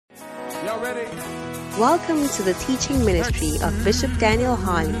Y'all ready? Welcome to the teaching ministry of Bishop Daniel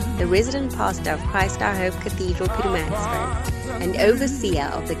Harley, the resident pastor of Christ Our Hope Cathedral, Pietermaritzburg, and overseer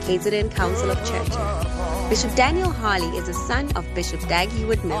of the KZN Council of Churches. Bishop Daniel Harley is a son of Bishop Dag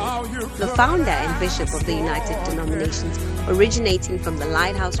Heward-Mills, the founder and bishop of the United Denominations, originating from the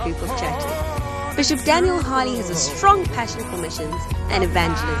Lighthouse Group of Churches. Bishop Daniel Harley has a strong passion for missions and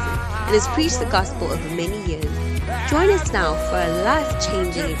evangelism and has preached the gospel over many years. Join us now for a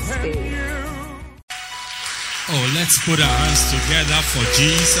life-changing experience. Oh, let's put our hands together for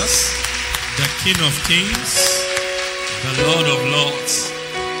Jesus, the King of Kings, the Lord of Lords,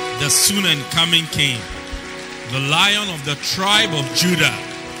 the soon and coming King, the Lion of the tribe of Judah.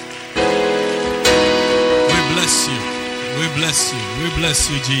 We bless you. We bless you. We bless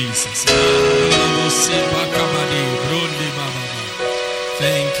you, Jesus.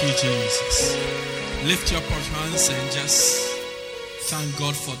 Thank you, Jesus. Lift your hands and just thank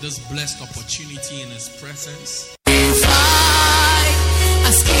God for this blessed opportunity in His presence. As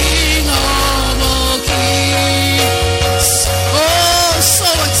King of all kings, oh, so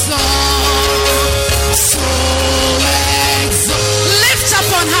exalt, so exalt. Lift up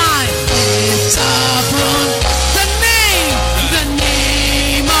on high, lift up on the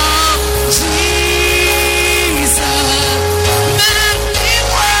name of Jesus.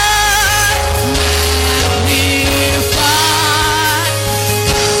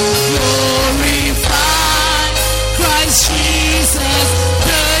 Jesus,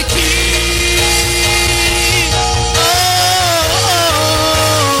 the King.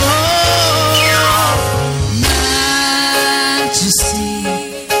 Majesty,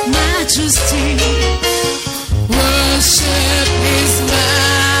 majesty, worship His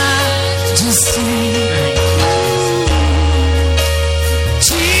majesty.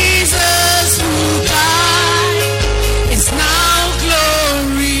 Jesus who died is now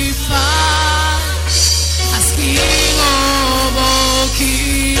glorified as King of all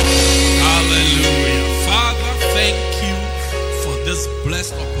kings. Hallelujah. Father, thank you for this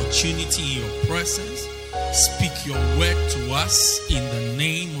blessed opportunity in your presence. Speak your word to us in the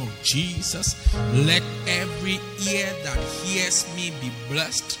name of Jesus. Let every ear that hears me be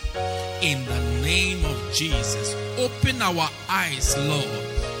blessed in the name of Jesus. Open our eyes, Lord,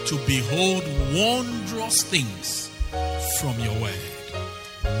 to behold wondrous things from your word.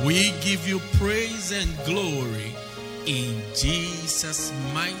 We give you praise and glory in Jesus'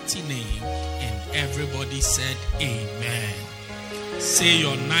 mighty name. And everybody said amen. Say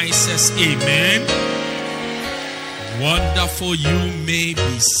your nicest amen. Wonderful. You may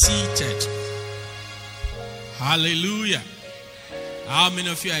be seated. Hallelujah. How many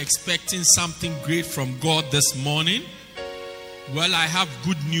of you are expecting something great from God this morning? Well, I have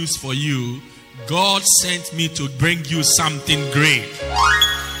good news for you. God sent me to bring you something great.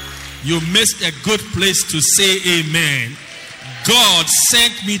 You missed a good place to say amen. God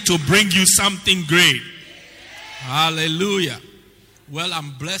sent me to bring you something great. Hallelujah. Well,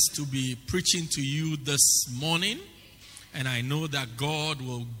 I'm blessed to be preaching to you this morning. And I know that God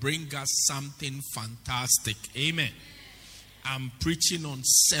will bring us something fantastic. Amen. I'm preaching on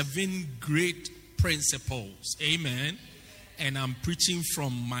 7 great principles. Amen. And I'm preaching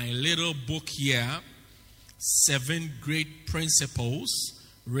from my little book here, 7 Great Principles,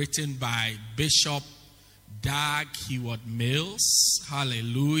 written by Bishop Dag Heward-Mills.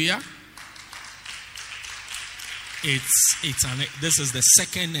 Hallelujah. This is the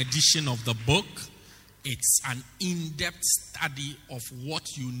 2nd edition of the book. It's an in-depth study of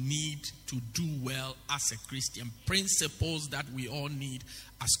what you need to do well as a Christian. Principles that we all need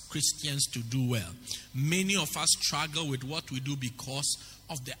as Christians to do well. Many of us struggle with what we do because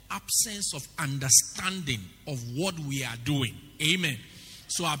of the absence of understanding of what we are doing. Amen.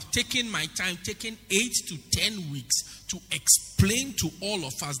 So I've taken my time, taken 8 to 10 weeks to explain to all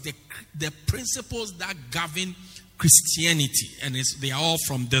of us the principles that govern Christianity. And they are all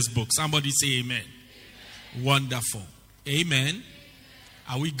from this book. Somebody say amen. Wonderful. Amen.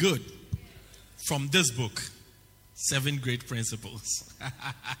 Are we good? From this book, 7 Great Principles.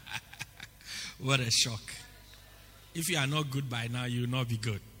 What a shock. If you are not good by now, you will not be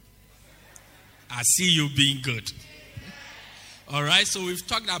good. I see you being good. All right, so we've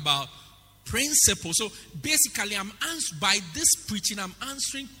talked about principles. So basically, by this preaching, I'm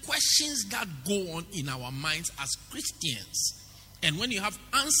answering questions that go on in our minds as Christians. And when you have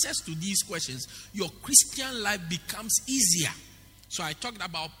answers to these questions, your Christian life becomes easier. So I talked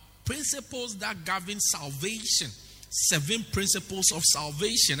about principles that govern salvation. 7 principles of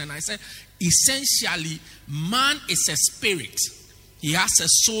salvation. And I said, essentially, man is a spirit. He has a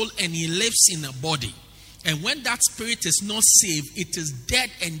soul and he lives in a body. And when that spirit is not saved, it is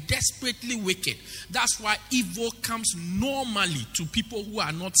dead and desperately wicked. That's why evil comes normally to people who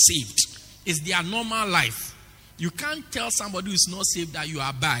are not saved. It's their normal life. You can't tell somebody who is not saved that you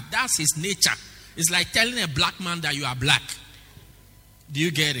are bad. That's his nature. It's like telling a black man that you are black. Do you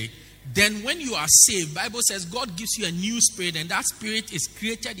get it? Then when you are saved, Bible says God gives you a new spirit, and that spirit is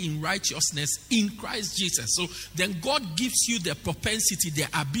created in righteousness in Christ Jesus. So then God gives you the propensity, the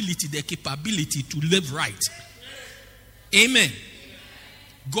ability, the capability to live right. Amen.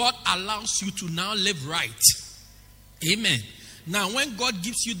 God allows you to now live right. Amen. Now, when God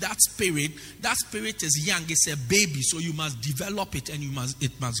gives you that spirit is young, it's a baby, so you must develop it and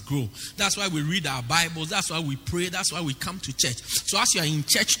it must grow. That's why we read our Bibles, that's why we pray, that's why we come to church. So as you are in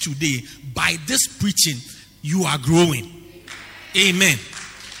church today, by this preaching, you are growing. Amen.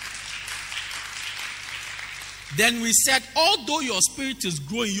 Then we said, although your spirit is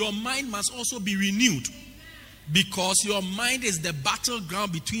growing, your mind must also be renewed. Because your mind is the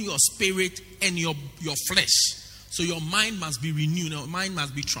battleground between your spirit and your flesh. So your mind must be renewed, your mind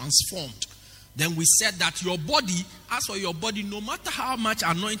must be transformed. Then we said that your body, as for your body, no matter how much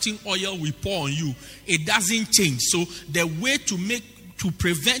anointing oil we pour on you, it doesn't change. So the way to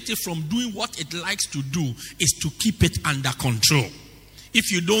prevent it from doing what it likes to do is to keep it under control. If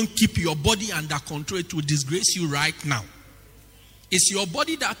you don't keep your body under control, it will disgrace you right now. It's your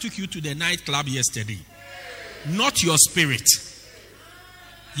body that took you to the nightclub yesterday, not your spirit.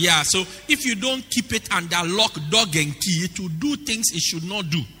 Yeah, so if you don't keep it under lock, dog, and key, it will do things it should not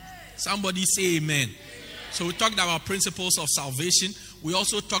do. Somebody say amen. So we talked about principles of salvation. We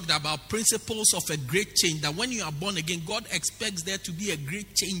also talked about principles of a great change. That when you are born again, God expects there to be a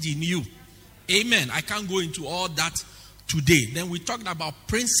great change in you. Amen. I can't go into all that today. Then we talked about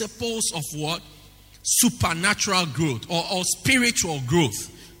principles of what? Supernatural growth or spiritual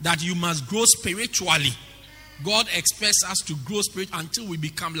growth. That you must grow spiritually. God expects us to grow spirit until we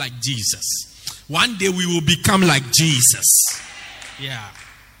become like Jesus. One day we will become like Jesus. Yeah.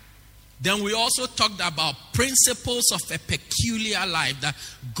 Then we also talked about principles of a peculiar life. That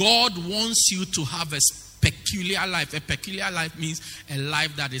God wants you to have a peculiar life. A peculiar life means a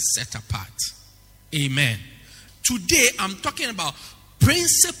life that is set apart. Amen. Today I'm talking about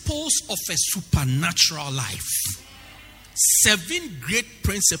principles of a supernatural life. 7 great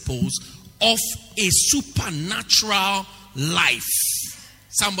principles of a supernatural life.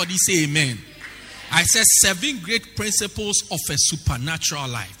 Somebody say amen. I said 7 great principles of a supernatural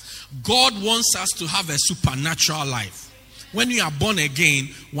life. God wants us to have a supernatural life. When you are born again,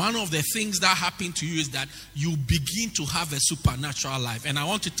 one of the things that happen to you is that you begin to have a supernatural life. And I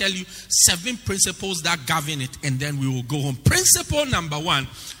want to tell you 7 principles that govern it, and then we will go home. Principle number 1,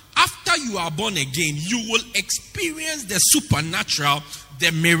 after you are born again, you will experience the supernatural,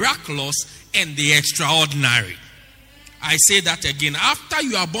 the miraculous, and the extraordinary. I say that again. After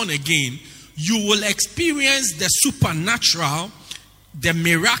you are born again, you will experience the supernatural, the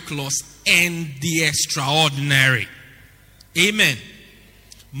miraculous, and the extraordinary. Amen.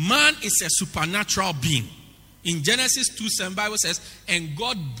 Man is a supernatural being. In Genesis 2:7, Bible says, and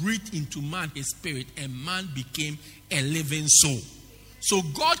God breathed into man his spirit, and man became a living soul. So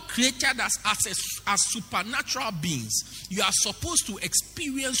God created us as supernatural beings. You are supposed to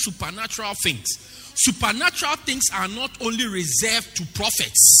experience supernatural things. Supernatural things are not only reserved to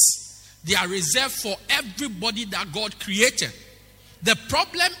prophets. They are reserved for everybody that God created. The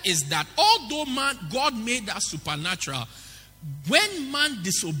problem is that although God made us supernatural, when man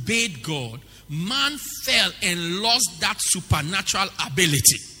disobeyed God, man fell and lost that supernatural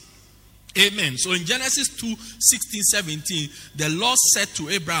ability. Amen. So in Genesis 2:16-17, the Lord said to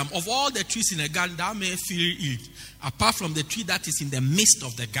Abraham, of all the trees in the garden, thou mayest freely eat, apart from the tree that is in the midst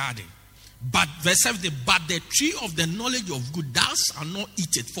of the garden. But verse 17, but the tree of the knowledge of good, thou shalt not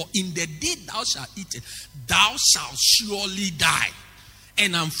eat it, for in the day thou shalt eat it, thou shalt surely die.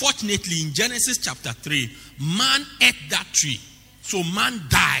 And unfortunately, in Genesis chapter 3, man ate that tree. So man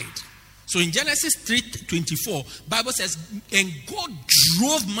died. So in Genesis 3:24, Bible says, and God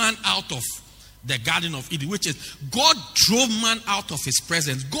drove man out of the Garden of Eden, which is God drove man out of his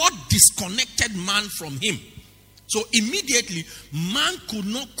presence. God disconnected man from him. So immediately, man could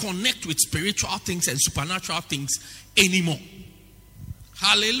not connect with spiritual things and supernatural things anymore.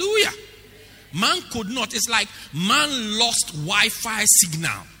 Hallelujah. Man could not. It's like man lost Wi-Fi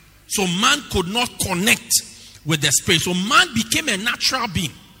signal. So man could not connect with the spirit. So man became a natural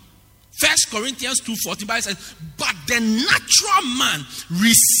being. 1 Corinthians 2:14, Bible says, but the natural man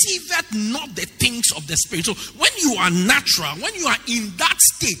receiveth not the things of the spirit. So when you are natural, when you are in that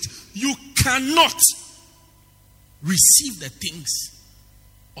state, you cannot receive the things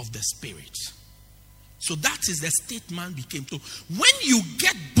of the spirit. So that is the state man became. So when you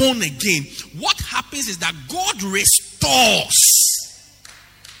get born again, what happens is that God restores.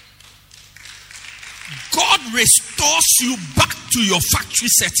 God restores you back to your factory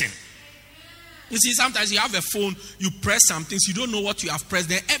setting. You see, sometimes you have a phone, you press some things, you don't know what you have pressed,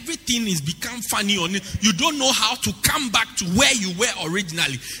 then everything is become funny on it. You don't know how to come back to where you were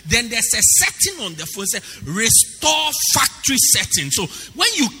originally. Then there's a setting on the phone, say restore factory setting. So when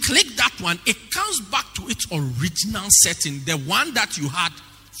you click that one, it comes back to its original setting, the one that you had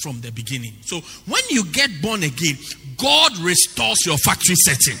from the beginning. So when you get born again, God restores your factory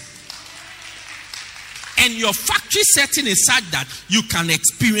setting. And your factory setting is such that you can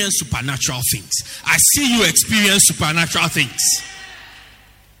experience supernatural things. I see you experience supernatural things.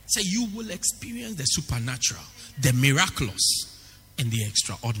 So you will experience the supernatural, the miraculous, and the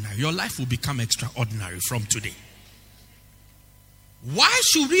extraordinary. Your life will become extraordinary from today. Why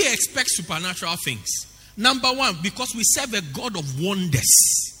should we expect supernatural things? Number one, because we serve a God of wonders.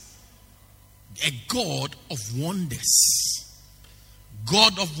 A God of wonders.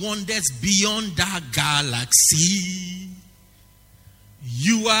 God of wonders beyond the galaxy.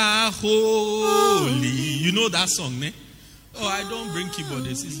 You are holy. You know that song, ne? Oh, I don't bring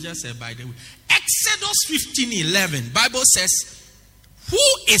keyboards. It's just a by the way. Exodus 15:11. Bible says, who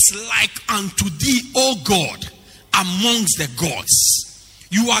is like unto thee, O God, amongst the gods?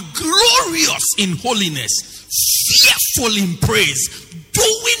 You are glorious in holiness, fearful in praise,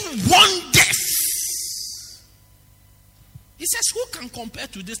 doing wonders. He says, who can compare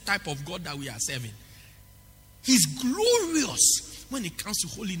to this type of God that we are serving? He's glorious when it comes to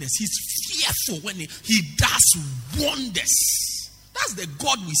holiness. He's fearful when he does wonders. That's the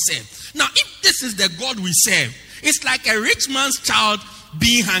God we serve. Now, if this is the God we serve, it's like a rich man's child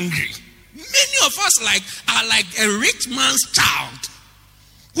being hungry. Many of us are like a rich man's child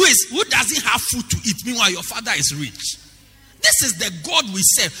who doesn't have food to eat. Meanwhile, your father is rich. This is the God we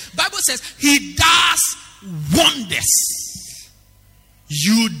serve. Bible says he does wonders.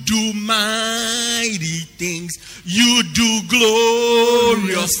 You do mighty things. You do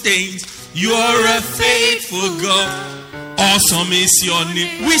glorious things. You are a faithful God. Awesome is your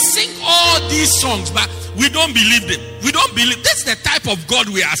name. We sing all these songs, but we don't believe them. We don't believe. That's the type of God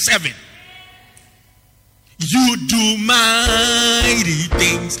we are serving. You do mighty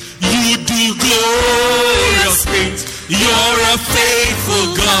things. You do glorious things. You're a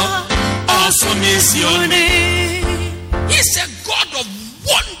faithful God. Awesome is your name. He's a God of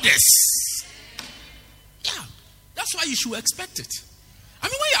wonders. Yeah, that's why you should expect it. I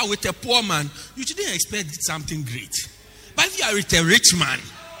mean, when you are with a poor man, you shouldn't expect something great. But if you are with a rich man,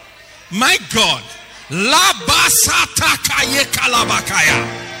 my God, la basata kalabakaya,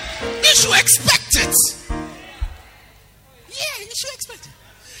 you should expect it. Yeah, you should expect it.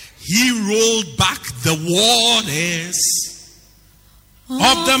 He rolled back the waters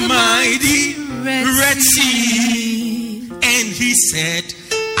of the mighty Red Sea, and he said,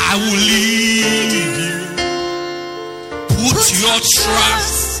 I will lead you. Put your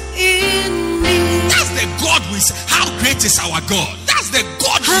trust in me. That's the God we serve. How great is our God? That's the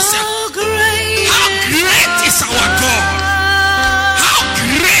God we serve. How great is our God? How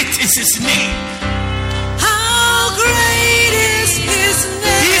great is his name? How great is his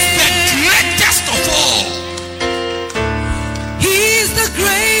name? He's the greatest of all. He's the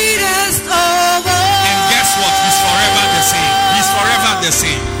greatest of all. And guess what? He's forever the same. He's forever the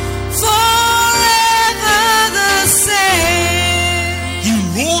same. Forever the same. He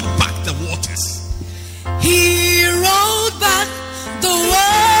rolled back the waters. He rolled back the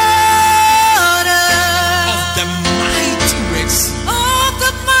waters Of the mighty Red Sea. of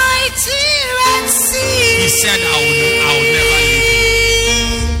the mighty Red Sea. He said, I will never leave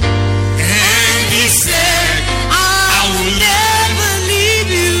you. And he said, I will never leave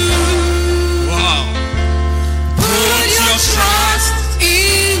you. wow. Put your trust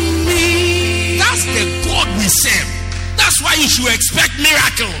in me. That's the God we serve. That's why you should expect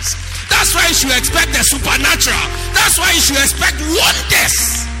miracles. That's why you should expect the supernatural. That's why you should expect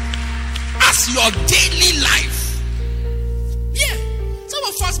wonders as your daily life. Yeah. Some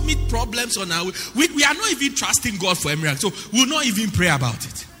of us meet problems on our way. We are not even trusting God for a miracle. So we'll not even pray about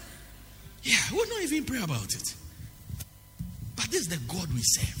it. Yeah, we'll not even pray about it. But this is the God we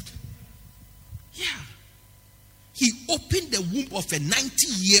served. Yeah. He opened the womb of a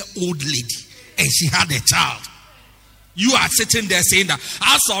 90-year-old lady and she had a child. You are sitting there saying that,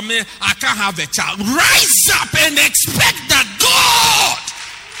 as for me, I can't have a child. Rise up and expect that God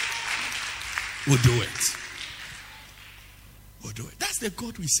will do it. Will do it. That's the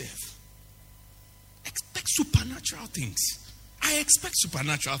God we serve. Expect supernatural things. I expect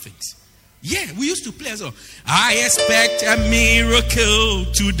supernatural things. Yeah, we used to play as well. I expect a miracle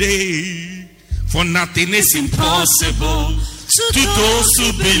today, for nothing is impossible to those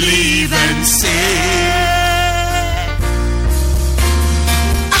who believe and say,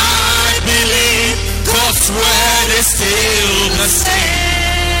 I believe God's word is still the same,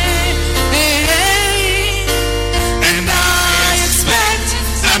 and I expect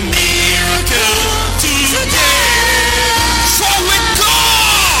a miracle today. For with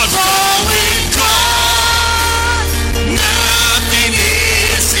God, nothing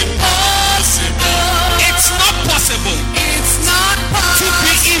is impossible. It's not possible. It's not possible. To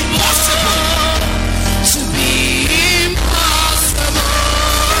be impossible. To be impossible.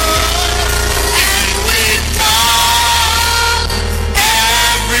 And with God,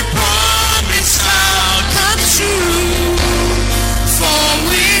 every promise shall Come true. For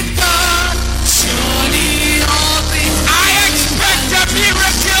with God, surely all things. I expect a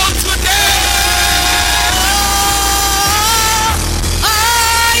miracle today.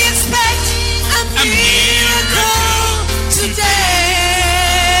 I expect a miracle today.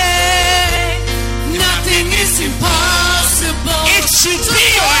 Nothing is impossible. It should be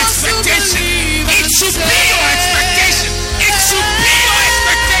your expectation. It should be your expectation. It should be your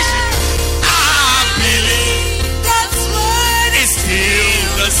expectation. I believe That's what it's still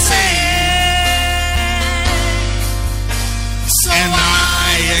the same. And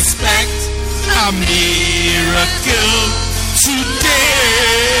I expect a miracle today.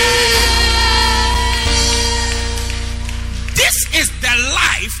 This is the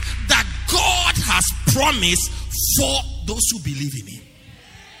life that God has promised for those who believe in Him,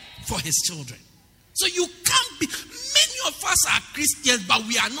 for His children. So you can't be, many of us are Christians, but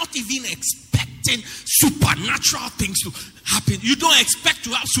we are not even expecting supernatural things to happen. You don't expect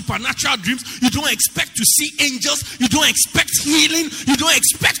to have supernatural dreams. You don't expect to see angels. You don't expect healing. You don't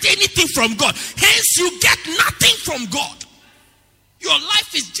expect anything from God. Hence, you get nothing from God. Your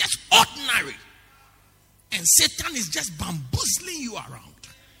life is just ordinary. And Satan is just bamboozling you around.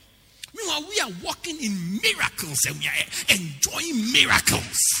 Meanwhile, we are walking in miracles and we are enjoying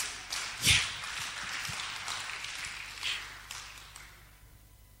miracles. Yeah.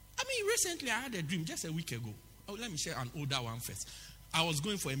 I mean, recently I had a dream just a week ago. Oh, let me share an older one first. I was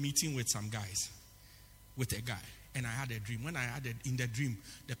going for a meeting with some guys, with a guy, and I had a dream. When I had in the dream,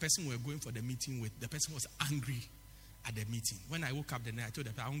 the person we were going for the meeting with, the person was angry at the meeting. When I woke up the night, I told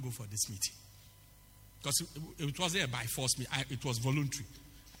them I won't go for this meeting. Because it wasn't by force, it was voluntary.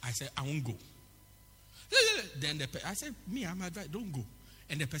 I said, I won't go. Then I said, I'm advised, don't go.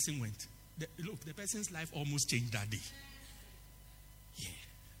 And the person went. The person's life almost changed that day. Yeah.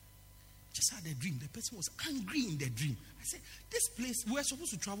 Just had a dream. The person was angry in the dream. I said, this place, we're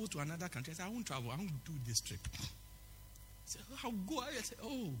supposed to travel to another country. I said, I won't travel. I won't do this trip. I said, I'll go. I said,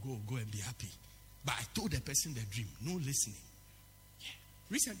 go and be happy. But I told the person the dream. No listening. Yeah.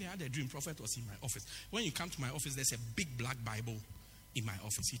 Recently, I had a dream. Prophet was in my office. When you come to my office, there's a big black Bible in my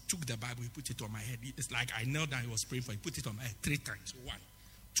office. He took the Bible, he put it on my head. It's like I knelt down, he was praying for it. He put it on my head 3 times. 1,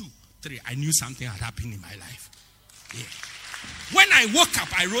 2, 3. I knew something had happened in my life. Yeah. When I woke up,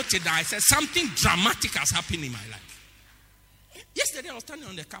 I wrote it down. I said, something dramatic has happened in my life. Yesterday, I was standing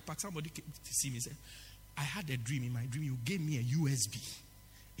on the car park. Somebody came to see me and said, I had a dream. In my dream, you gave me a USB.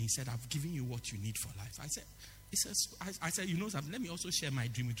 And he said, I've given you what you need for life. I said, you know something, let me also share my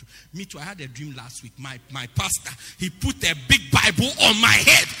dream with you. Me too, I had a dream last week. My pastor, he put a big Bible on my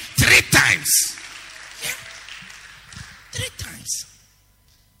head 3 times. Yeah. 3 times.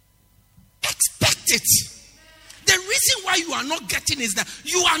 Expect it. The reason why you are not getting is that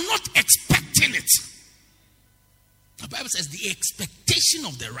you are not expecting it. The Bible says the expectation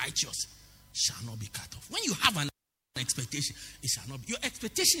of the righteous shall not be cut off. When you have an expectation, it shall not be. Your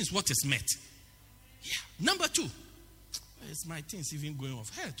expectation is what is met. Yeah. Number 2. It's my things even going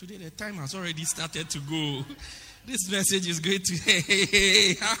off. Hey, today the time has already started to go. This message is going to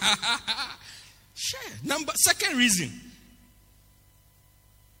share. Second reason.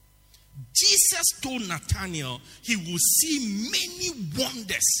 Jesus told Nathanael he will see many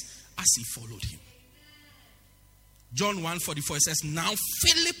wonders as he followed him. John 1:44 says, now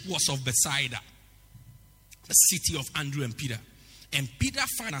Philip was of Bethsaida, the city of Andrew and Peter. And Peter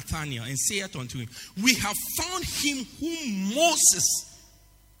found Nathanael and saith unto him, we have found him whom Moses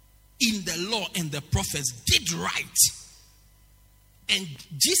in the law and the prophets did write. And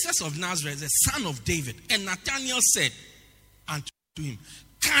Jesus of Nazareth, the son of David. And Nathanael said unto him,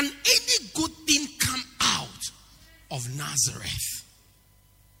 can any good thing come out of Nazareth?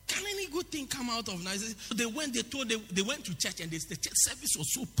 Can any good thing come out of Nazareth? So they went to church, and the church service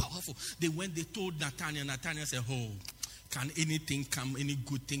was so powerful. They told Nathanael. Nathanael said, Can anything come, any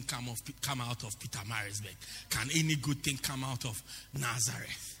good thing come out of Peter Marisburg? Can any good thing come out of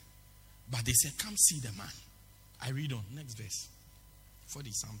Nazareth? But they said, come see the man. I read on, next verse.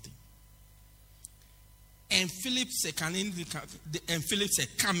 40 something. And Philip said, come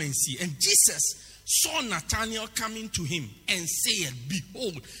and see. And Jesus saw Nathanael coming to him and said,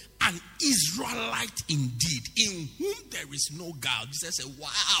 behold, an Israelite indeed, in whom there is no guile. Jesus said,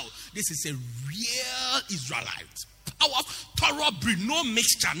 wow, this is a real Israelite. Power, thorough breed, no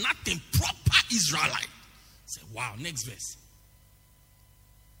mixture, nothing, proper Israelite. Say, wow, next verse.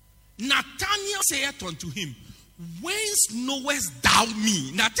 Nathanael saith unto him, whence knowest thou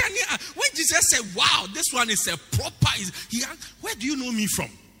me? Nathanael, when Jesus said, wow, this one is a proper, he asked, where do you know me from?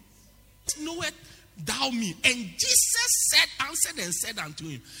 Knowest thou me? And Jesus answered and said unto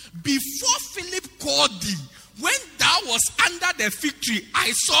him, before Philip called thee, when thou was under the fig tree,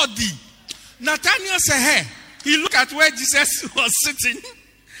 I saw thee. Nathanael said, hey, he looked at where Jesus was sitting,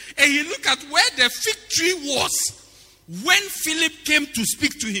 and he looked at where the fig tree was. When Philip came to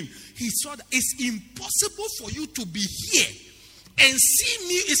speak to him, he saw that it's impossible for you to be here and see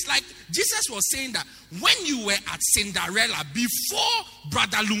me. It's like Jesus was saying that when you were at Cinderella, before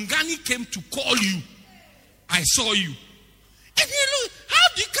Brother Lungani came to call you, I saw you. And he looked,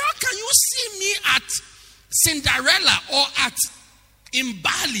 how can you see me at Cinderella or at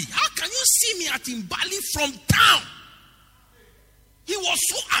Mbali? How can you see me at Mbali from town? He was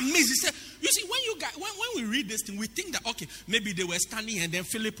so amazed. He said, you see, when we read this thing, we think that, okay, maybe they were standing and then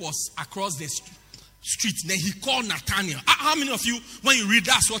Philip was across the street. Then he called Nathanael. How many of you, when you read,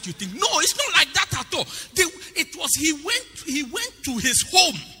 that's what you think? No, it's not like that at all. He went to his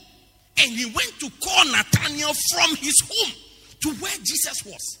home and he went to call Nathanael from his home to where Jesus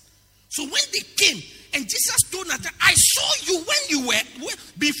was. So when they came and Jesus told Nathanael, I saw you when you were,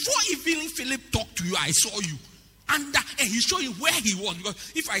 before even Philip talked to you, I saw you. And he showed you where he was.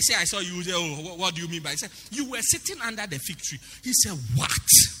 Because if I say I saw you, you say, oh, what do you mean by it? He said, you were sitting under the fig tree. He said, what?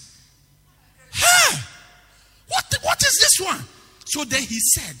 Huh? What is this one? So then he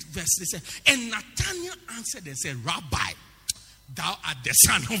said, verse 3 said, and Nathanael answered and said, Rabbi, thou art the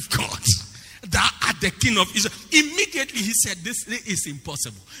Son of God. Thou art the King of Israel. Immediately he said, this is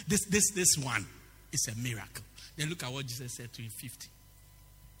impossible. This one is a miracle. Then look at what Jesus said to him, 50.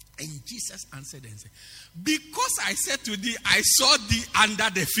 And Jesus answered and said, because I said to thee, I saw thee under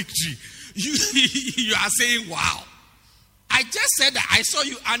the fig tree. You are saying, wow. I just said that I saw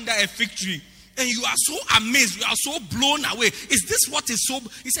you under a fig tree. And you are so amazed. You are so blown away. Is this what is so?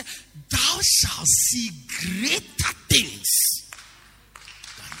 He said, thou shalt see greater things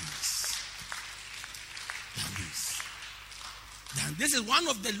than this. This is one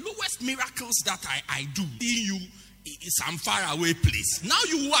of the lowest miracles that I do. Seeing you in some faraway place. Now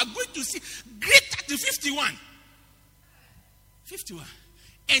you are going to see greater to 51. 51.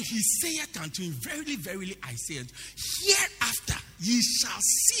 And he saith unto him, verily, verily, I say unto you, hereafter ye shall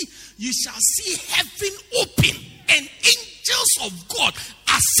see heaven open and angels of God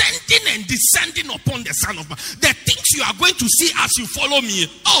ascending and descending upon the Son of Man. The things you are going to see as you follow me,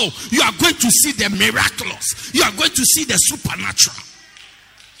 you are going to see the miraculous. You are going to see the supernatural.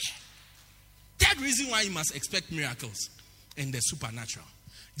 Third reason why you must expect miracles and the supernatural.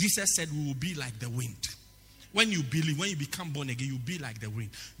 Jesus said we will be like the wind. When you believe, when you become born again, you'll be like the wind.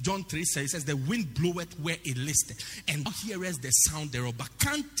 John 3 says, the wind bloweth where it listeth, and heareth the sound thereof, but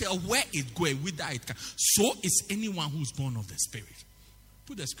can't tell where it goeth, whither it can. So is anyone who's born of the Spirit.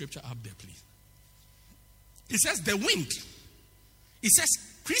 Put the scripture up there, please. It says the wind. It says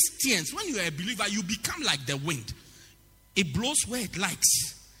Christians, when you are a believer, you become like the wind. It blows where it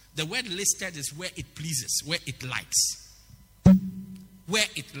likes. The word listed is where it pleases, where it likes. Where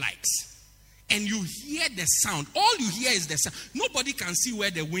it likes. And you hear the sound. All you hear is the sound. Nobody can see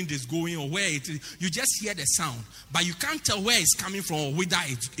where the wind is going or where it is. You just hear the sound. But you can't tell where it's coming from or whither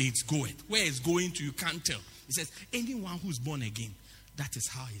it's going. Where it's going to, you can't tell. It says, anyone who's born again, that is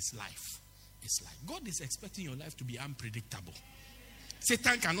how his life is like. God is expecting your life to be unpredictable.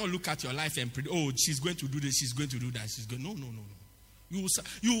 Satan cannot look at your life and predict, she's going to do this, she's going to do that. No. You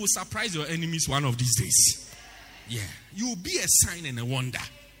will surprise your enemies one of these days. Yeah. You will be a sign and a wonder.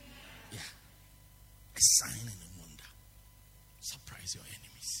 Yeah. A sign and a wonder. Surprise your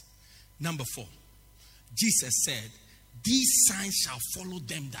enemies. Number 4. Jesus said, these signs shall follow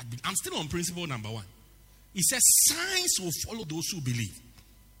them that believe. I'm still on principle number 1. He says, signs will follow those who believe.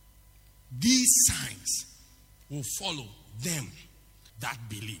 These signs will follow them that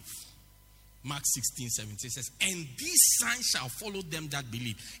believe. Mark 16:17 says, and these signs shall follow them that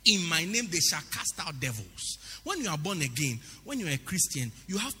believe. In my name they shall cast out devils. When you are born again, when you are a Christian,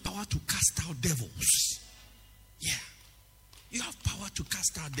 you have power to cast out devils. Yeah. You have power to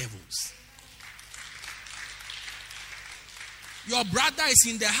cast out devils. Your brother is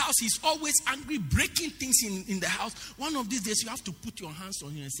in the house. He's always angry, breaking things in the house. One of these days, you have to put your hands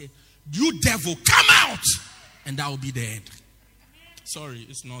on him and say, you devil, come out. And that will be the end. Sorry,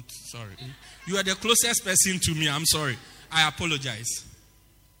 it's not. Sorry. You are the closest person to me. I'm sorry. I apologize.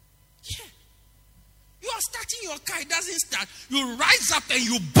 Yeah. You are starting your car. It doesn't start. You rise up and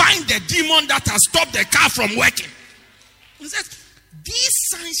you bind the demon that has stopped the car from working. He says, these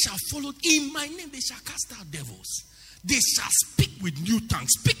signs shall follow in my name. They shall cast out devils. They shall speak with new tongues.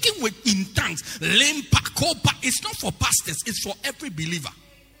 Speaking with in tongues. Lempa, kopa. It's not for pastors. It's for every believer.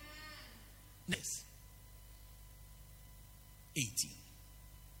 Next. 18.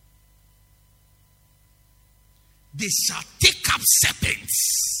 They shall take up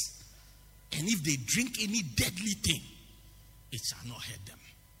serpents. And if they drink any deadly thing, it shall not hurt them.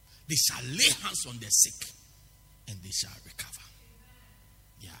 They shall lay hands on the sick and they shall recover.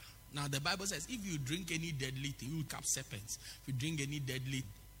 Yeah. Now the Bible says, if you drink any deadly thing, you will catch serpents. If you drink any deadly,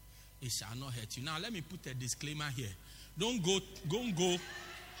 it shall not hurt you. Now let me put a disclaimer here. Don't go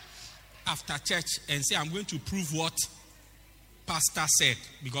after church and say, I'm going to prove what pastor said,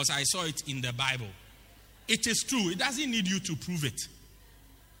 because I saw it in the Bible. It is true. It doesn't need you to prove it.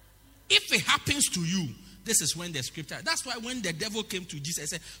 If it happens to you, this is when the scripture. That's why when the devil came to Jesus and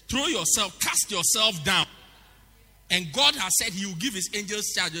said, throw yourself, cast yourself down. And God has said he will give his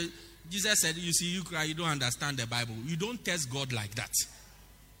angels charge. Jesus said, you see, you cry, you don't understand the Bible. You don't test God like that.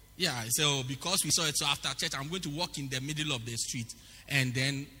 Yeah, so because we saw it, so after church, I'm going to walk in the middle of the street. And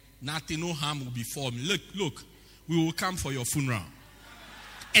then nothing, no harm will befall me. Look, we will come for your funeral.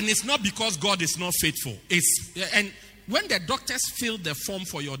 And it's not because God is not faithful. And when the doctors fill the form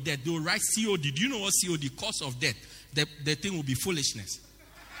for your death, they will write COD. Do you know what COD? Cause of death. The thing will be foolishness.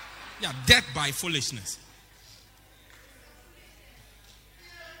 Yeah, death by foolishness.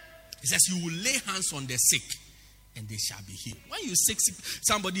 It says you will lay hands on the sick and they shall be healed. When you sick,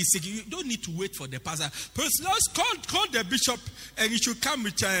 somebody is sick, you don't need to wait for the pastor. Let's call the bishop and he should come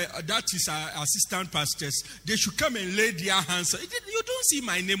with that is our assistant pastors. They should come and lay their hands. You don't see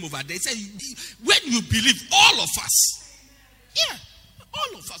my name over there. It says, when you believe, all of us. Yeah.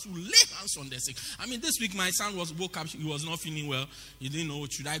 All of us will lay hands on the sick. I mean, this week my son woke up. He was not feeling well. He didn't know,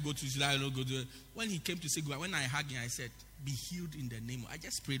 should I not go to. When he came to say goodbye, when I hugged him, I said, be healed in the name of. I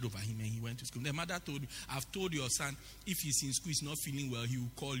just prayed over him and he went to school. The mother told me, I've told your son, if he's in school, he's not feeling well, he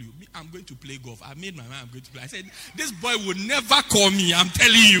will call you. I'm going to play golf. I made my mind, I'm going to play. I said, this boy will never call me, I'm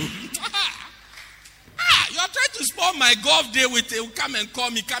telling you. You're trying to spoil my golf day with him. Come and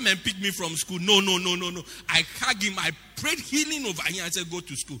call me, come and pick me from school. No. I hugged him, I prayed healing over him. I said, go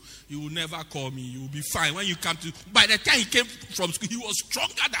to school. You will never call me. You will be fine. When you come to, by the time he came from school, he was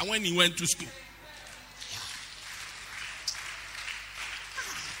stronger than when he went to school.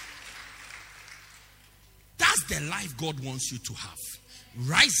 That's the life God wants you to have.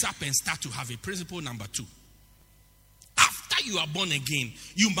 Rise up and start to have it. Principle number 2. After you are born again,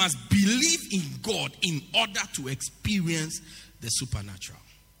 you must believe in God in order to experience the supernatural.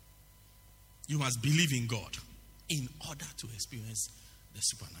 You must believe in God in order to experience the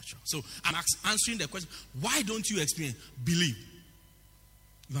supernatural. So I'm answering the question, why don't you experience? Believe.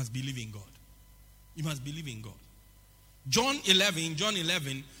 You must believe in God. You must believe in God. John 11,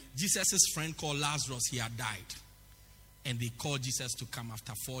 Jesus' friend called Lazarus, he had died. And they called Jesus to come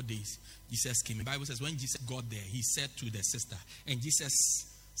after 4 days. Jesus came. The Bible says when Jesus got there, he said to the sister, and Jesus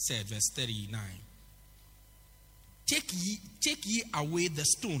said, verse 39, Take ye away the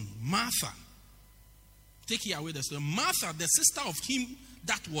stone. Martha, take ye away the stone. Martha, the sister of him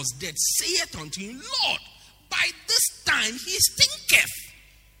that was dead, saith unto him, Lord, by this time he stinketh,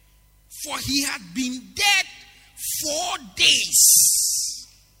 for he had been dead 4 days.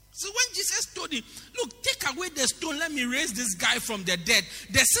 So when Jesus told him, look, take away the stone, let me raise this guy from the dead,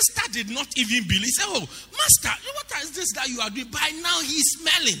 the sister did not even believe. He said, oh, Master, what is this that you are doing? By now he's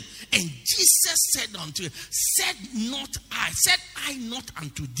smelling. And Jesus said unto him, said I not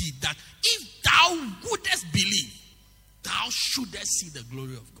unto thee that if thou wouldest believe, thou shouldest see the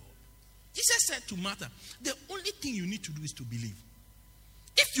glory of God. Jesus said to Martha, the only thing you need to do is to believe.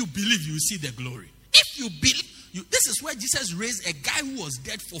 If you believe, you will see the glory. If you believe, this is where Jesus raised a guy who was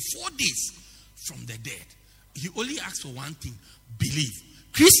dead for 4 days from the dead. He only asked for one thing, believe.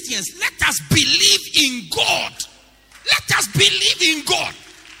 Christians, let us believe in God. Let us believe in God.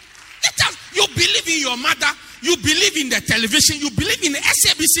 You believe in your mother, you believe in the television, you believe in the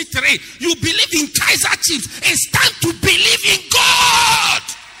SABC 3, you believe in Kaiser Chiefs. It's time to believe in God.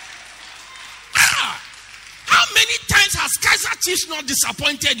 How many times has Kaiser Chiefs not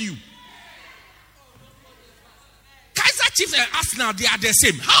disappointed you? Kaiser Kaiser Chiefs and Arsenal, they are the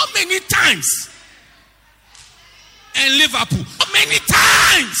same. How many times? And Liverpool, how many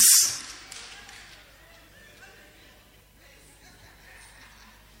times?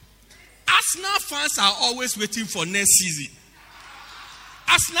 Arsenal fans are always waiting for next season.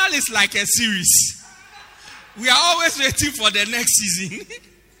 Arsenal is like a series. We are always waiting for the next season.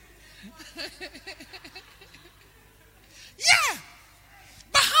 Yeah.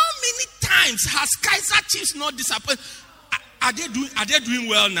 But how many times has Kaiser Chiefs not disappointed? Are they doing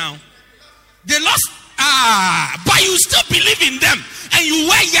well now? They lost. But you still believe in them. And you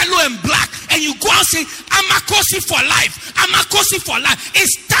wear yellow and black. And you go and say, Amakosi for life. Amakosi for life.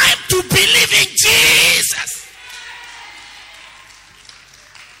 It's time to believe in Jesus.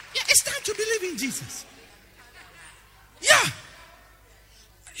 Yeah, it's time to believe in Jesus. Yeah.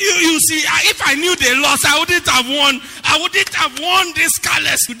 You see, if I knew they lost, I wouldn't have won this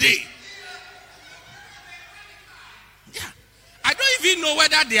colors today. Yeah. I don't even know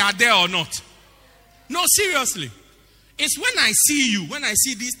whether they are there or not. No, seriously. It's when I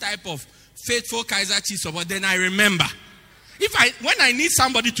see this type of faithful Kaiser Chiefs support, then I remember. When I need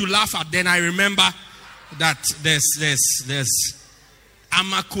somebody to laugh at, then I remember that there's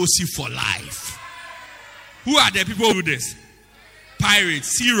Amakosi for life. Who are the people who do this? Pirates,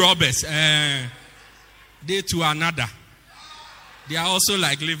 sea robbers. They too are another. They are also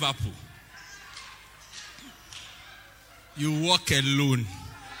like Liverpool. You walk alone.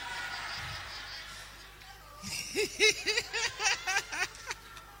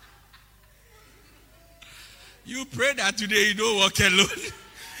 You pray that today you don't walk alone.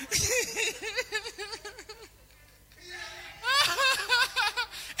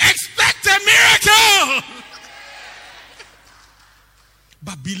 Expect a miracle.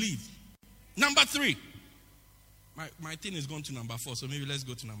 But believe. Number 3. My thing is going to number 4, so maybe let's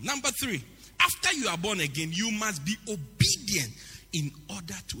go to number 3. After you are born again, you must be obedient in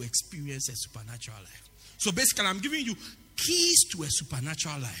order to experience a supernatural life. So basically, I'm giving you keys to a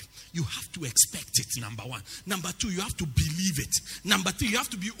supernatural life. You have to expect it, number 1. Number 2, you have to believe it. Number 3, you have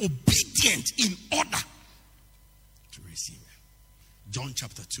to be obedient in order to receive it. John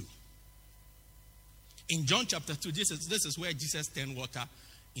chapter 2. In John chapter 2, this is where Jesus turned water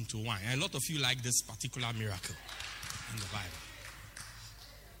into wine. A lot of you like this particular miracle in the Bible.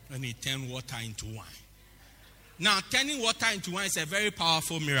 When he turned water into wine. Now, turning water into wine is a very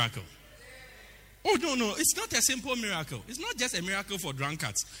powerful miracle. Oh, no, it's not a simple miracle. It's not just a miracle for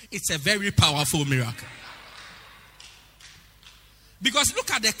drunkards. It's a very powerful miracle. Because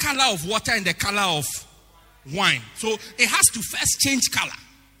look at the color of water and the color of wine. So it has to first change color.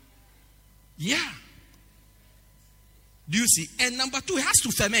 Yeah. Do you see? And number 2, it has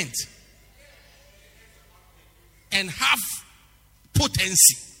to ferment. And have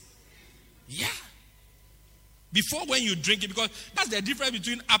potency. Yeah. Before when you drink it, because that's the difference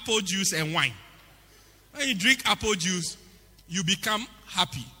between apple juice and wine. When you drink apple juice, you become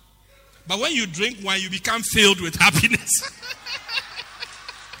happy. But when you drink wine, you become filled with happiness.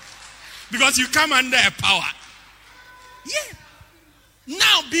 Because you come under a power. Yeah.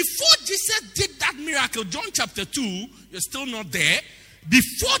 Now, before Jesus did that miracle, John chapter 2, you're still not there.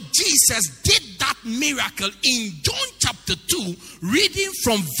 Before Jesus did that miracle in John chapter 2, reading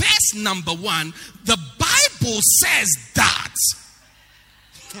from verse number 1, the Bible says that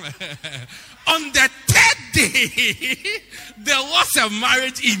on the 3rd day, there was a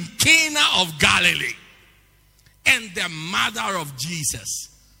marriage in Cana of Galilee. And the mother of Jesus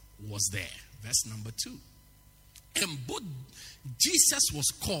was there. Verse number 2. And both Jesus was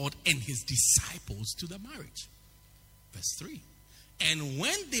called and his disciples to the marriage. Verse 3. And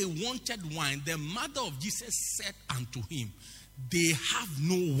when they wanted wine, the mother of Jesus said unto him, they have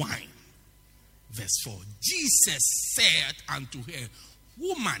no wine. Verse 4. Jesus said unto her,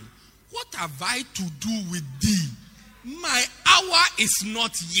 woman, what have I to do with thee? My hour is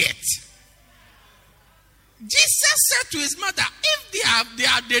not yet. Jesus said to his mother, if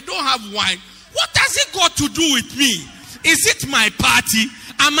they don't have wine, what has it got to do with me? Is it my party?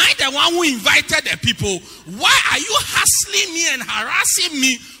 Am I the one who invited the people? Why are you hassling me and harassing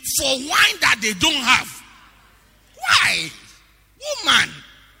me for wine that they don't have? Why? Woman.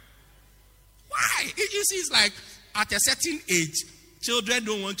 Why? You see, it's like at a certain age, children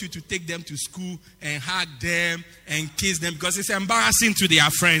don't want you to take them to school and hug them and kiss them because it's embarrassing to their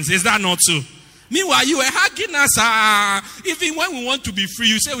friends. Is that not so? Meanwhile, you were hugging us. Even when we want to be free,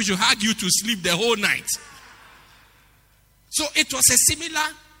 you say we should hug you to sleep the whole night. So it was a similar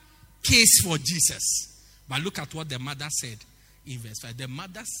case for Jesus. But look at what the mother said in verse 5. The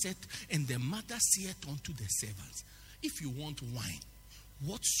mother said, and the mother said unto the servants, if you want wine,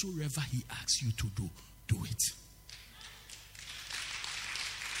 whatsoever he asks you to do, do it.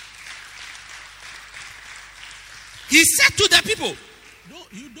 He said to the people,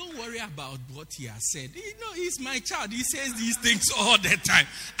 you don't worry about what he has said. He's my child. He says these things all the time.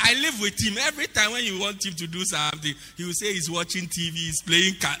 I live with him. Every time when you want him to do something, he will say he's watching TV,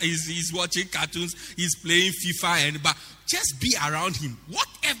 he's watching cartoons, he's playing FIFA, but just be around him.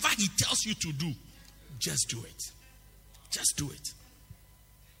 Whatever he tells you to do, just do it. Just do it.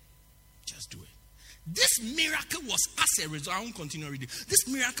 Just do it. This miracle was as a result. I won't continue reading. This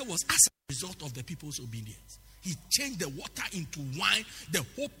miracle was as a result of the people's obedience. He changed the water into wine. The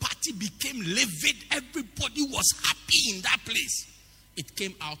whole party became livid. Everybody was happy in that place. It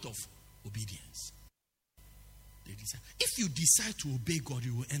came out of obedience. If you decide to obey God,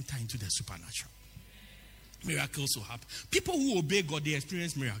 you will enter into the supernatural. Miracles will happen. People who obey God, they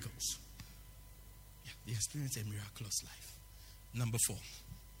experience miracles. Yeah, they experience a miraculous life. Number 4.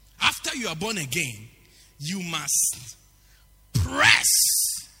 After you are born again, you must press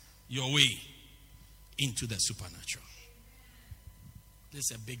your way into the supernatural. This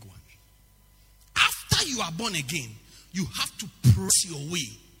is a big one. After you are born again, you have to press your way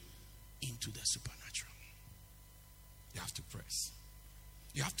into the supernatural. You have to press.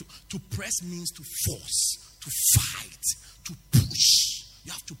 You have to press means to force, to fight, to push.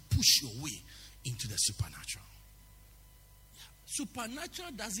 You have to push your way into the supernatural. Yeah.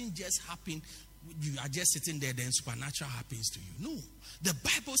 Supernatural doesn't just happen. You are just sitting there, then supernatural happens to you. No. The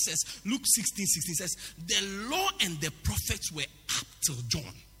Bible says, Luke 16:16 says, the law and the prophets were up till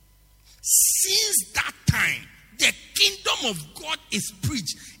John. Since that time, the kingdom of God is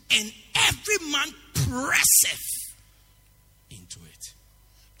preached, and every man presseth into it.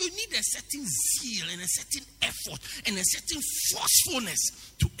 You need a certain zeal and a certain effort and a certain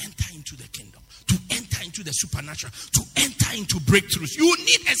forcefulness to enter into the kingdom, to enter into the supernatural, to enter into breakthroughs. You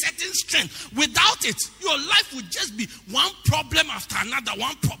need a certain strength. Without it, your life would just be one problem after another,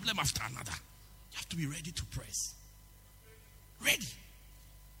 one problem after another. You have to be ready to press. Ready.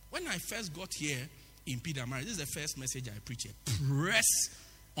 When I first got here in Peter Mary, this is the first message I preach here. Press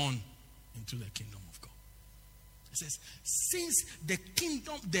on into the kingdom of God. It says, since the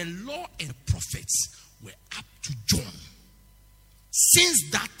kingdom, the law and prophets were up to John.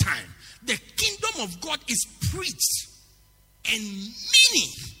 Since that time, the kingdom of God is preached, and many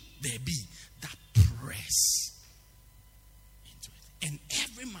there be that press into it. And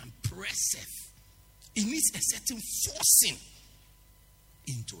every man presseth. It needs a certain forcing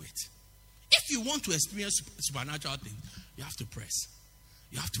into it. If you want to experience supernatural things, you have to press.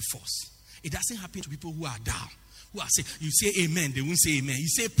 You have to force. It doesn't happen to people who are down. Who are saying, you say amen, they won't say amen. You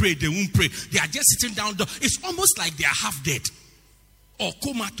say pray, they won't pray. They are just sitting down. It's almost like they are half dead or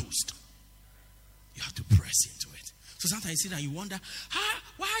comatose. You have to press into it. So sometimes you sit down and you wonder,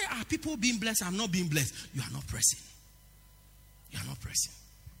 why are people being blessed? I'm not being blessed. You are not pressing. You are not pressing.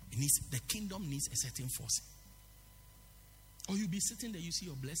 The kingdom needs a certain forcing. Or you'll be sitting there, you see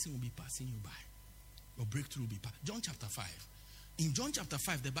your blessing will be passing you by. Your breakthrough will be passing. John chapter 5. In John chapter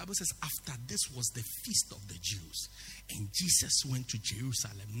 5, the Bible says, after this was the feast of the Jews, and Jesus went to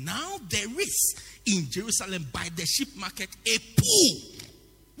Jerusalem. Now there is in Jerusalem by the sheep market a pool,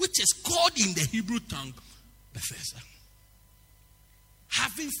 which is called in the Hebrew tongue Bethesda,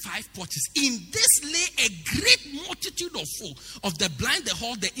 having 5 porches. In this lay a great multitude of folk, of the blind, the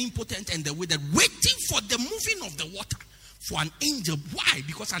halt, the impotent, and the withered, waiting for the moving of the water. For an angel. Why?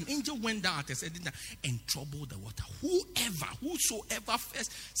 Because an angel went down at a certain time and troubled the water. Whosoever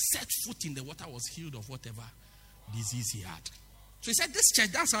first set foot in the water was healed of whatever disease he had. So he said, this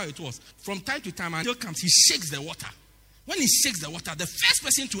church, that's how it was. From time to time, an angel comes, he shakes the water. When he shakes the water, the first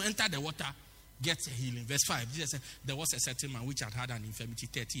person to enter the water gets a healing. Verse 5, Jesus said, there was a certain man which had an infirmity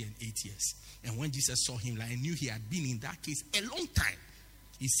 30 and 8 years. And when Jesus saw him, and knew he had been in that case a long time,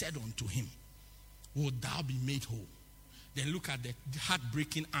 he said unto him, wilt thou be made whole? Then look at the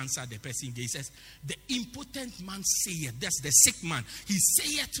heartbreaking answer the person gave. He says, the impotent man saith, that's the sick man. He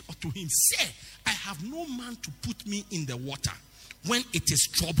saith to him, Sir, I have no man to put me in the water when it is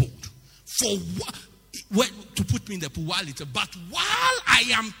troubled. To put me in the pool but while I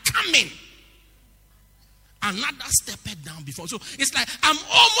am coming, another stepped down before. So it's like I'm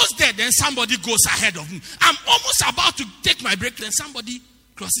almost there, then somebody goes ahead of me. I'm almost about to take my break, then somebody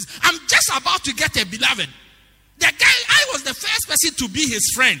crosses. I'm just about to get a beloved. The guy, I was the first person to be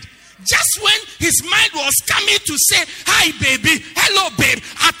his friend. Just when his mind was coming to say, hi baby, hello babe,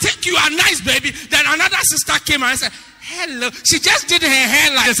 I think you are nice baby. Then another sister came and said, hello. She just did her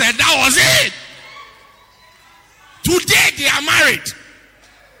hair like that. That was it. Today they are married.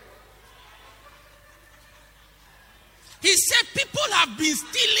 He said, people have been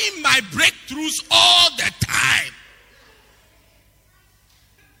stealing my breakthroughs all the time.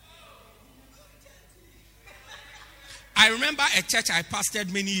 I remember a church I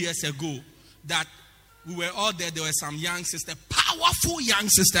pastored many years ago that we were all there. There were some young sisters, powerful young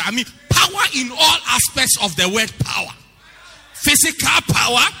sisters. I mean, power in all aspects of the word power. Physical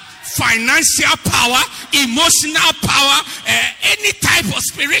power, financial power, emotional power, any type of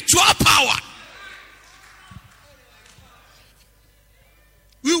spiritual power.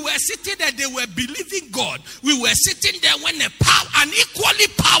 We were sitting there, they were believing God. We were sitting there when an equally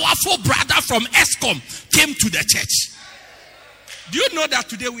powerful brother from ESCOM came to the church. Do you know that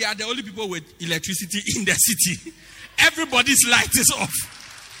today we are the only people with electricity in the city? Everybody's light is off.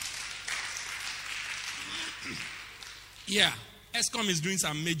 Yeah, ESCOM is doing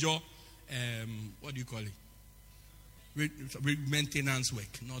some major, what do you call it? Maintenance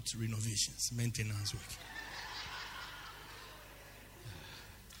work, not renovations, maintenance work.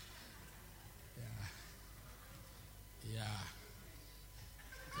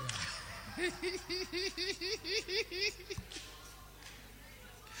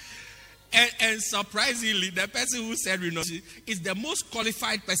 And surprisingly, the person who said renovation is the most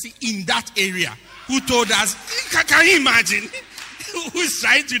qualified person in that area who told us, can you imagine? Who's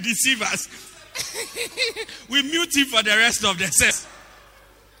trying to deceive us? We mute him for the rest of the session.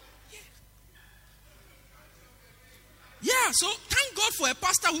 Yeah, so thank God for a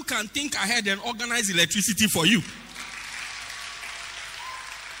pastor who can think ahead and organize electricity for you.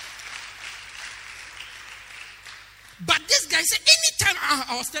 But this guy said, anytime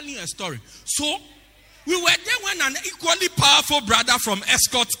I was telling you a story. So we were there when an equally powerful brother from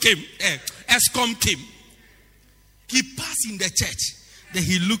ESCOM came. He passed in the church. Then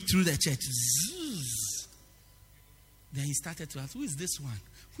he looked through the church. Zzz. Then he started to ask, who is this one?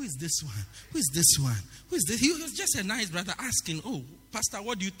 Who is this one? Who is this one? Who is this? He was just a nice brother asking, oh, Pastor,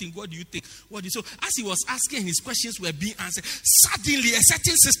 what do you think? What do you think? What do you? So as he was asking, his questions were being answered. Suddenly, a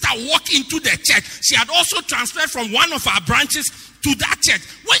certain sister walked into the church. She had also transferred from one of our branches to that church.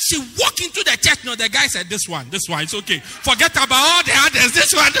 When she walked into the church, no, the guy said, this one, it's okay. Forget about all the others.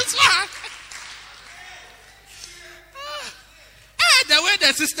 This one. The way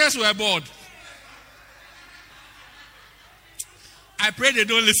the sisters were bored. I pray they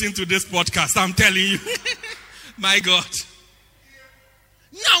don't listen to this podcast. I'm telling you. My God.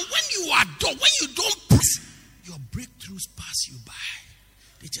 Now, when you are done, when you don't pass, your breakthroughs pass you by.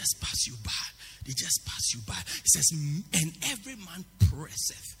 They just pass you by. They just pass you by. It says, and every man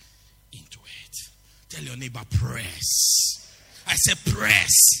presseth into it. Tell your neighbor, press. I said, press.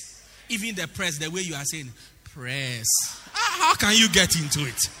 Even the press, the way you are saying, press. How can you get into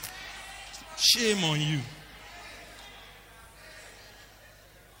it? Shame on you.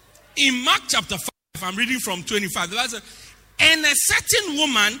 In Mark chapter 5, I'm reading from 25. The Bible says, and a certain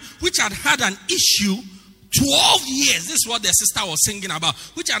woman which had had an issue 12 years. This is what the sister was singing about.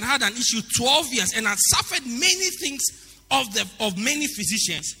 Which had had an issue 12 years and had suffered many things of many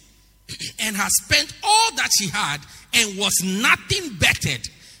physicians and had spent all that she had and was nothing bettered,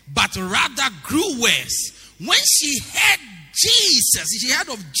 but rather grew worse. When she heard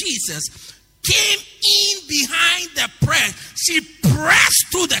of Jesus, came in behind the press. She pressed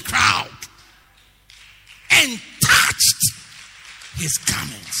through the crowd and touched his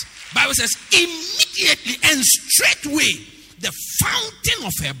garments. Bible says, immediately and straightway the fountain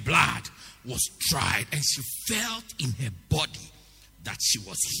of her blood was dried, and she felt in her body that she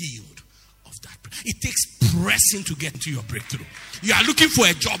was healed of that. It takes pressing to get into your breakthrough. You are looking for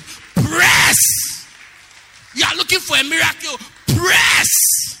a job, press. You are looking for a miracle, press.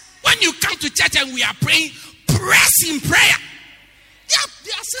 When you come to church and we are praying, press in prayer.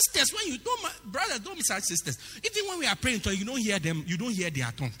 There are sisters. When you don't, brothers, don't be such sisters. Even when we are praying, you don't hear them. You don't hear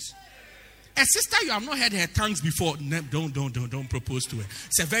their tongues. A sister, you have not heard her tongues before. No, don't propose to her.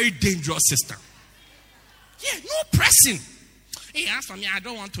 It's a very dangerous sister. Yeah, no pressing. Hey, as for me, I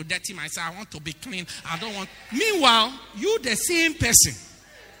don't want to dirty myself. I want to be clean. I don't want. Meanwhile, you the same person.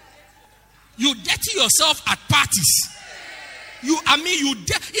 You dirty yourself at parties.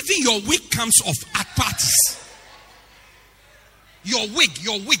 Even your wig comes off at parties. Your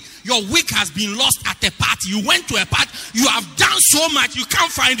wig has been lost at a party. You went to a party, you have done so much, you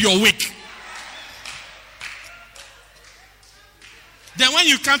can't find your wig. Then when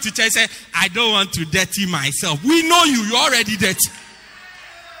you come to church, say, I don't want to dirty myself. We know you're already dirty.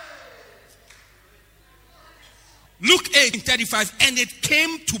 Luke 8:35, and it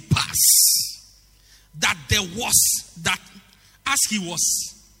came to pass that as he was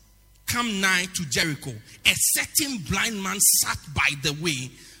come nigh to Jericho, a certain blind man sat by the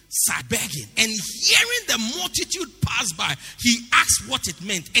way, begging. And hearing the multitude pass by, he asked what it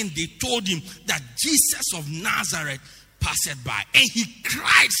meant. And they told him that Jesus of Nazareth passed by. And he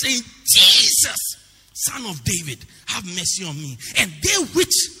cried, saying, Jesus, Son of David, have mercy on me. And they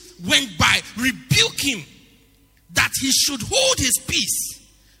which went by rebuke him that he should hold his peace,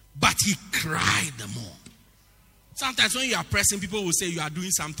 but he cried the more. Sometimes when you are pressing, people will say you are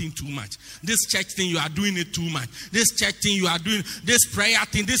doing something too much. This church thing, you are doing it too much. This church thing, you are doing this prayer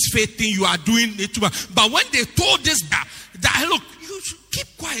thing, this faith thing, you are doing it too much. But when they told this that look, you should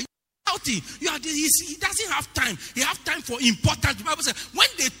keep quiet. He doesn't have time. He has time for important. The Bible says when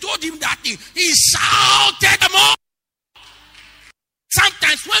they told him that thing, he shouted the more.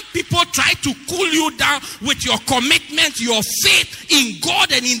 Sometimes when people try to cool you down with your commitment, your faith in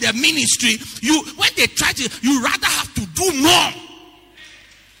God and in the ministry, when they try to, you rather have to do more.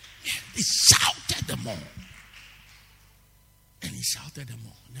 He shouted the more. And he shouted the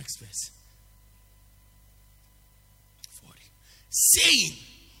more. Next verse. 40. Saying,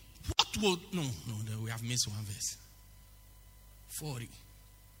 what will... No, we have missed one verse. 40.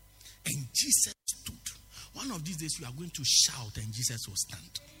 And Jesus stood. One of these days you are going to shout and Jesus will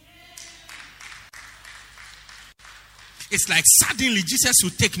stand. It's like suddenly Jesus will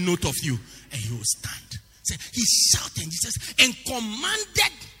take note of you and he will stand. So he shouted and Jesus and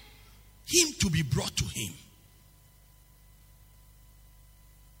commanded him to be brought to him.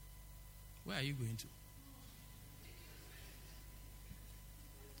 Where are you going to?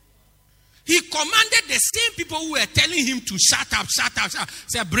 He commanded the same people who were telling him to shut up.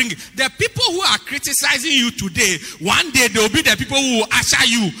 Say, bring it. The people who are criticizing you today, one day they will be the people who will usher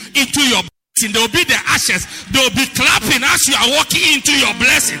you into your blessing. They will be the ushers. They will be clapping as you are walking into your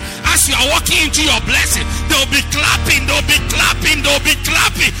blessing. As you are walking into your blessing, they will be clapping. They will be clapping. They will be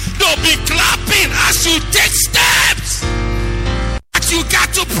clapping. They will be clapping as you take steps. But you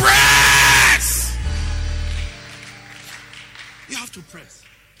got to press. You have to press.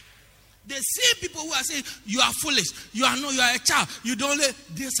 The same people who are saying you are foolish, you are a child, you don't let,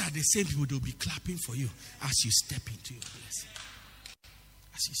 these are the same people that will be clapping for you as you step into your blessing.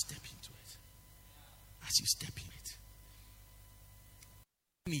 As you step into it. As you step in it.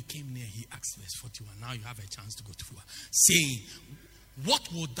 When he came near, he asked verse 41. Now you have a chance to go to 4. Saying, what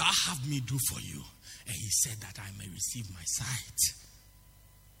would thou have me do for you? And he said that I may receive my sight.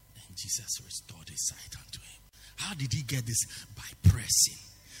 And Jesus restored his sight unto him. How did he get this? By pressing.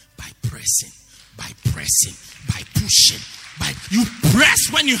 By pressing, by pushing, you press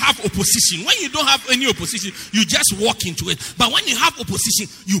when you have opposition. When you don't have any opposition, you just walk into it. But when you have opposition,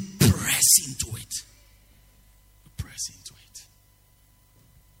 you press into it. You press into it.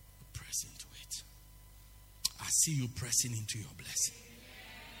 You press into it. I see you pressing into your blessing.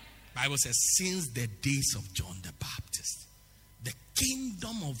 Bible says, since the days of John the Baptist, the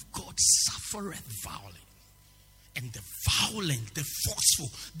kingdom of God suffereth violence. And the violent, the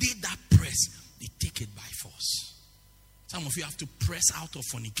forceful, they that press, they take it by force. Some of you have to press out of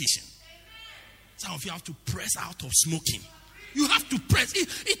fornication. Some of you have to press out of smoking. You have to press.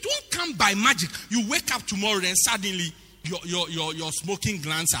 It won't come by magic. You wake up tomorrow and suddenly your smoking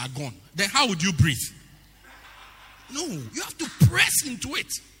glands are gone. Then how would you breathe? No, you have to press into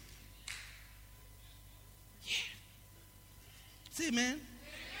it. Yeah. Say amen.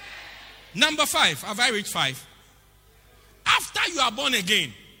 Number 5. Have I reached 5? After you are born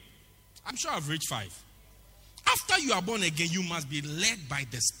again, I'm sure I've reached 5. After you are born again, you must be led by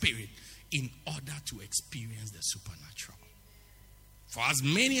the Spirit in order to experience the supernatural. For as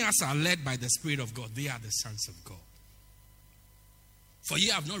many as are led by the Spirit of God, they are the sons of God. For ye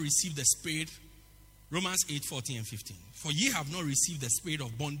have not received the Spirit, Romans 8:14 and 15. For ye have not received the spirit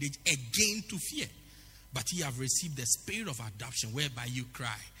of bondage again to fear, but ye have received the Spirit of adoption, whereby you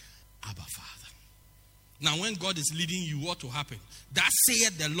cry, Abba, Father. Now, when God is leading you, what will happen? Thus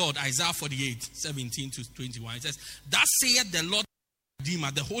saith the Lord, Isaiah 48:17 to 21. It says, thus saith the Lord, Redeemer,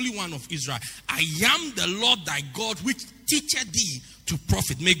 the Holy One of Israel, I am the Lord thy God, which teacheth thee to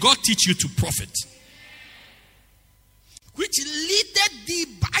profit. May God teach you to profit. Which leadeth thee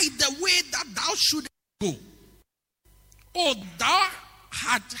by the way that thou shouldest go. O thou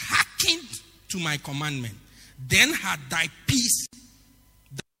had hearkened to my commandment, then had thy peace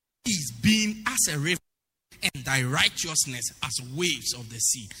been as a river, and thy righteousness as waves of the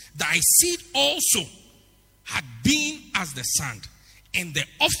sea. Thy seed also had been as the sand, and the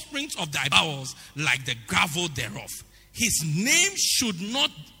offspring of thy bowels like the gravel thereof. His name should not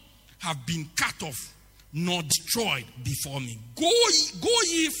have been cut off, nor destroyed before me. Go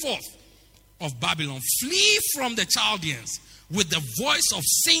ye forth of Babylon, flee from the Chaldeans, with the voice of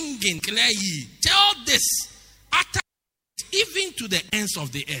singing, declare ye. Tell this, utter even to the ends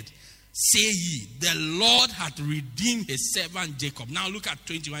of the earth. Say ye, the Lord hath redeemed his servant Jacob. Now look at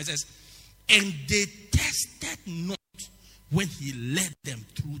 21. It says, and they tested not when he led them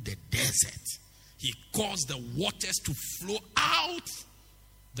through the desert. He caused the waters to flow out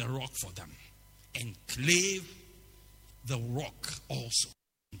the rock for them and clave the rock also.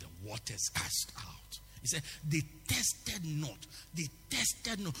 The waters cast out. He said, they tested not. They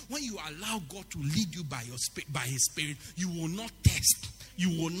tested not. When you allow God to lead you by His Spirit, you will not test. You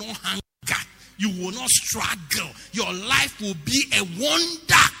will not hunger. You will not struggle. Your life will be a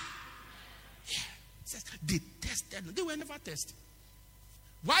wonder. Yeah. He says, they tested not. They were never tested.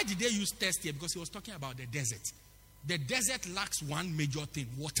 Why did they use test here? Because he was talking about the desert. The desert lacks one major thing: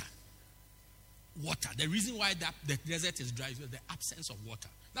 water. Water. The reason why the desert is dry is the absence of water.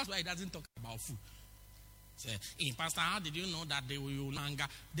 That's why it doesn't talk about food. So, Pastor, how did you know that they will hunger?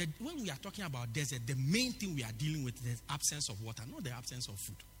 When we are talking about desert, the main thing we are dealing with is the absence of water, not the absence of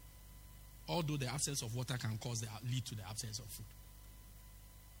food. Although the absence of water can lead to the absence of food.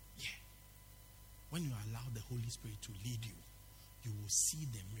 Yeah. When you allow the Holy Spirit to lead you, you will see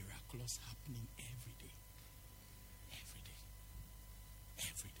the miracles happening every day. Every day.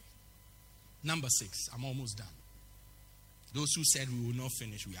 Every day. Number 6. I'm almost done. Those who said we will not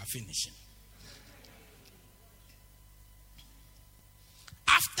finish, we are finishing.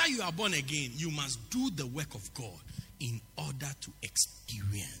 After you are born again, you must do the work of God in order to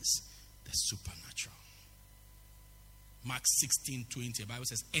experience the supernatural. Mark 16:20, the Bible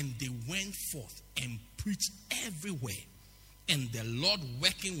says, and they went forth and preached everywhere, and the Lord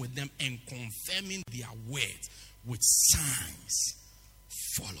working with them and confirming their words with signs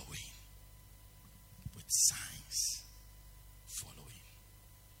following. With signs following.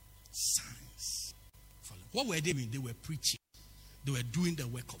 Signs following. What were they doing? They were preaching. They were doing the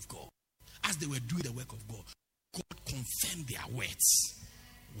work of God. As they were doing the work of God, God confirmed their words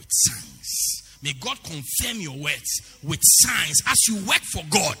with signs. May God confirm your words with signs. As you work for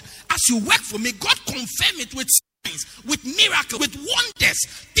God, as you work for me, God confirm it with signs, with miracles, with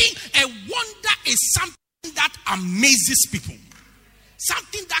wonders. A wonder is something that amazes people.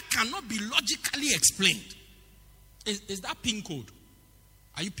 Something that cannot be logically explained. Is that pin code?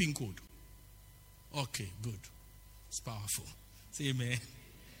 Are you pin code? Okay, good. It's powerful. Say amen.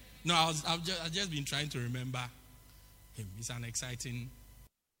 No, I've just been trying to remember him. He's an exciting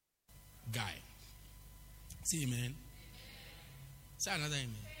guy. Say amen. Say another amen.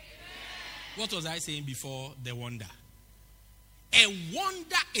 What was I saying before the wonder? A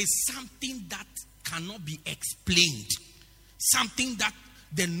wonder is something that cannot be explained. Something that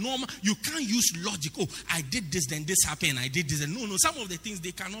the normal, you can't use logic. Oh, I did this, then this happened. I did this. No, some of the things,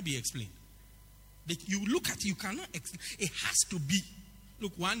 they cannot be explained. You look at it, you cannot explain. It has to be.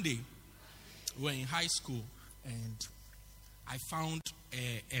 Look, one day, we were in high school, and I found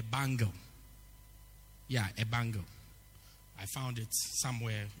a bangle. Yeah, a bangle. I found it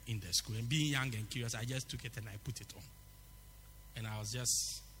somewhere in the school. And being young and curious, I just took it and I put it on. And I was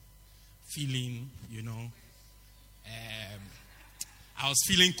just feeling, I was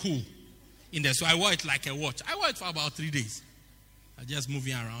feeling cool in there. So I wore it like a watch. I wore it for about 3 days. I was just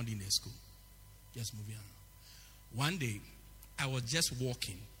moving around in the school. Just moving around. One day, I was just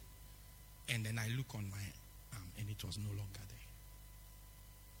walking, and then I look on my arm, and it was no longer there.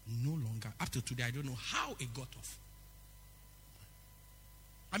 No longer. Up to today, I don't know how it got off.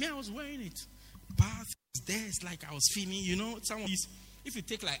 I mean, I was wearing it. Bath is there. It's like I was feeling, some of these. If you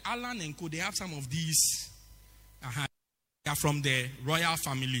take like Alan and Co, they have some of these. They are from the royal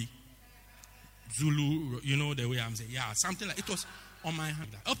family. Zulu, the way I'm saying. Yeah, something like it was on my hand.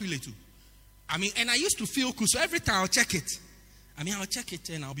 Opulate too. I mean, and I used to feel cool. So every time I'll check it. I'll check it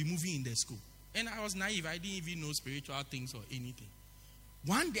and I'll be moving in the school. And I was naive. I didn't even know spiritual things or anything.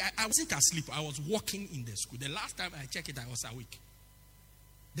 One day, I wasn't asleep. I was walking in the school. The last time I checked it, I was awake.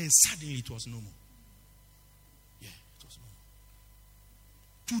 Then suddenly it was no more. Yeah, it was no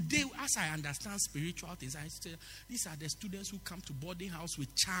more. Today, as I understand spiritual things, I say these are the students who come to boarding house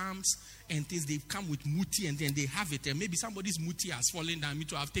with charms and things. They come with muti and then they have it. And maybe somebody's muti has fallen down. Me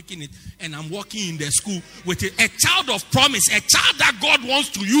too, I've taken it. And I'm walking in the school with a child of promise. A child that God wants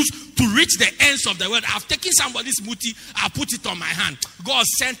to use to reach the ends of the world. I've taken somebody's muti. I put it on my hand. God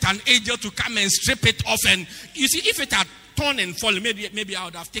sent an angel to come and strip it off. And you see, if it had torn and fallen, maybe I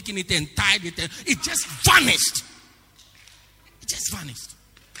would have taken it and tied it. And it just vanished. It just vanished.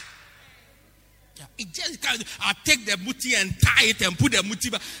 It just, I'll take the muti and tie it and put the muti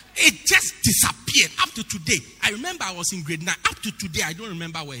back. It just disappeared. Up to today, I remember I was in grade 9. Up to today, I don't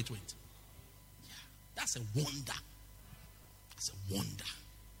remember where it went. Yeah, that's a wonder. That's a wonder.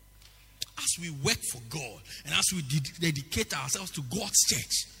 As we work for God and as we dedicate ourselves to God's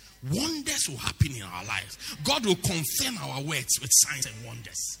church, wonders will happen in our lives. God will confirm our words with signs and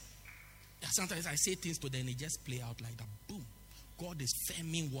wonders. Yeah, sometimes I say things, but then they just play out like that. Boom. God is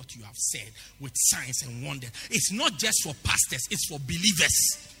firming what you have said with signs and wonders. It's not just for pastors, it's for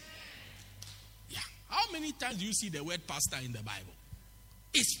believers. Yeah. How many times do you see the word pastor in the Bible?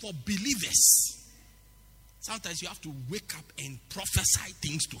 It's for believers. Sometimes you have to wake up and prophesy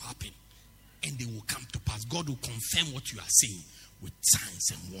things to happen, and they will come to pass. God will confirm what you are saying with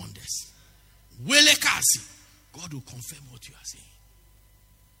signs and wonders. God will confirm what you are saying.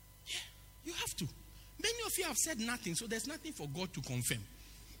 Yeah, you have to. Many of you have said nothing, so there's nothing for God to confirm.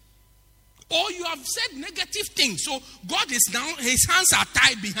 Or you have said negative things, so God is now, his hands are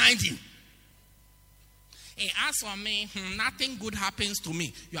tied behind him. And as for me, nothing good happens to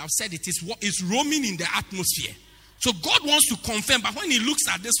me. You have said it is what is roaming in the atmosphere. So God wants to confirm, but when he looks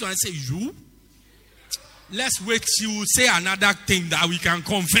at this one and says, you, let's wait till you say another thing that we can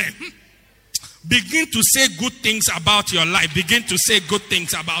confirm. Begin to say good things about your life. Begin to say good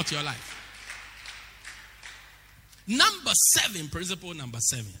things about your life. Number 7, principle number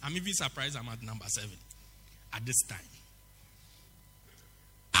 7. I'm even surprised I'm at number 7 at this time.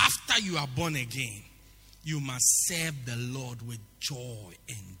 After you are born again, you must serve the Lord with joy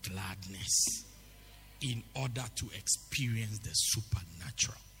and gladness in order to experience the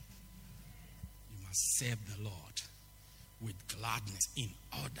supernatural. You must serve the Lord with gladness in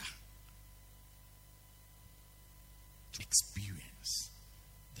order to experience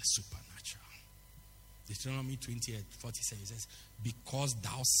the supernatural. Deuteronomy 28:47 says, because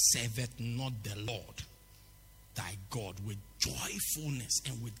thou servest not the Lord thy God with joyfulness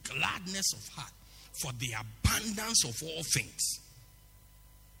and with gladness of heart for the abundance of all things.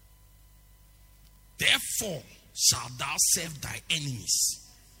 Therefore shalt thou serve thy enemies,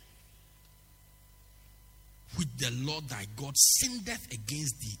 which the Lord thy God sendeth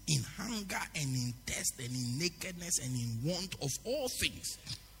against thee in hunger and in thirst and in nakedness and in want of all things.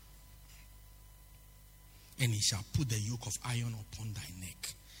 And he shall put the yoke of iron upon thy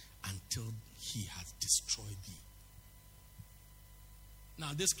neck until he has destroyed thee.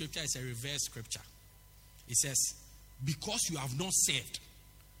 Now this scripture is a reverse scripture. It says, because you have not served,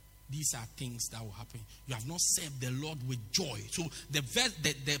 these are things that will happen. You have not served the Lord with joy. So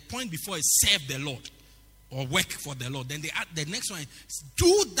the point before is serve the Lord or work for the Lord. Then the next one is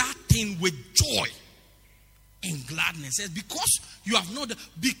do that thing with joy and gladness. It says, because you have not,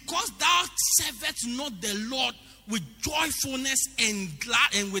 because thou servest not the Lord with joyfulness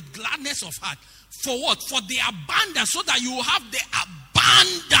and with gladness of heart. For what? For the abundance, so that you will have the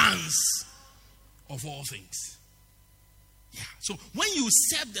abundance of all things. Yeah. So when you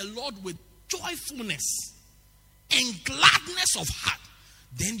serve the Lord with joyfulness and gladness of heart,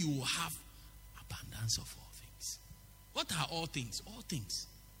 then you will have abundance of all things. What are all things? All things.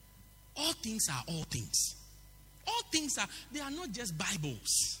 All things are all things. All things are, they are not just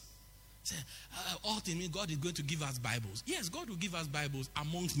Bibles. Say, all things mean God is going to give us Bibles. Yes, God will give us Bibles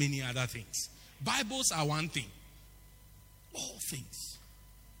amongst many other things. Bibles are one thing. All things.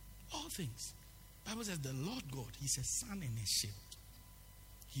 All things. Bible says the Lord God, he's a sun and a shield.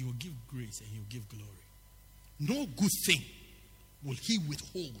 He will give grace and he will give glory. No good thing will he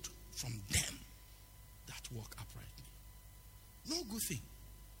withhold from them that walk uprightly. No good thing.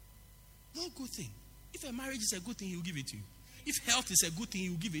 No good thing. If a marriage is a good thing, he will give it to you. If health is a good thing, he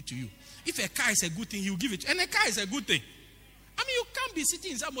will give it to you. If a car is a good thing, he will give it to you. And a car is a good thing. I mean, you can't be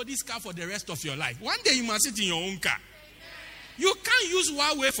sitting in somebody's car for the rest of your life. One day you must sit in your own car. You can't use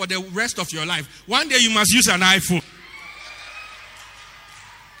Huawei for the rest of your life. One day you must use an iPhone.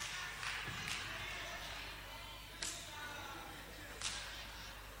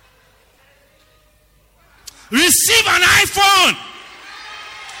 Receive an iPhone.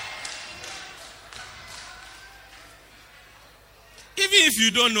 Even if you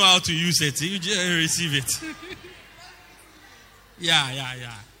don't know how to use it, you just receive it. Yeah.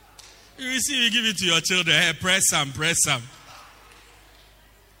 You receive it, give it to your children. Hey, press some. Press some.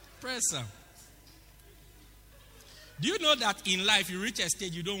 Do you know that in life you reach a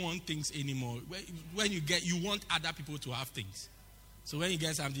stage you don't want things anymore? When you want other people to have things. So when you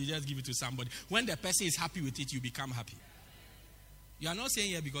get something, you just give it to somebody. When the person is happy with it, you become happy. You are not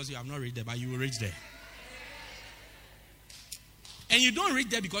saying here because you have not reached there, but you will reach there. And you don't reach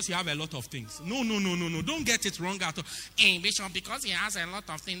there because you have a lot of things. No. Don't get it wrong at all. Hey, Bishop, because he has a lot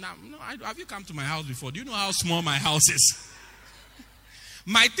of things. No, have you come to my house before? Do you know how small my house is?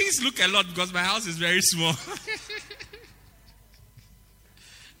 My things look a lot because my house is very small.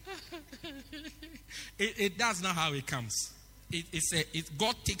 That's not how it comes.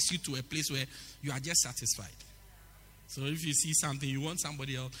 God takes you to a place where you are just satisfied. So if you see something, you want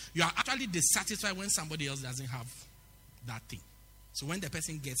somebody else. You are actually dissatisfied when somebody else doesn't have that thing. So when the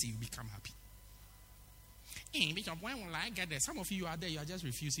person gets it, you become happy. Hey, Bishop, when will I get there? Some of you are there, you are just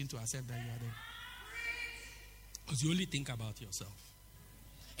refusing to accept that you are there. Because you only think about yourself.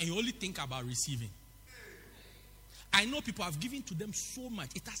 And you only think about receiving. I know people have given to them so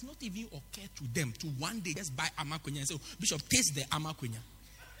much. It has not even occurred to them to one day just buy amakonya and say, oh, Bishop, taste the amakonya.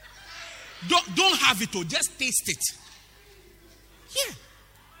 Don't have it, or just taste it. Yeah.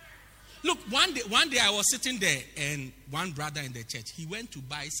 Look, one day I was sitting there, and one brother in the church, he went to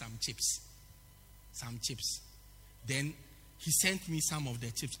buy some chips. Then he sent me some of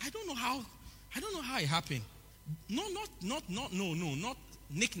the chips. I don't know how it happened. Not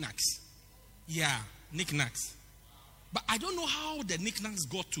knickknacks. Yeah, knickknacks. But I don't know how the knickknacks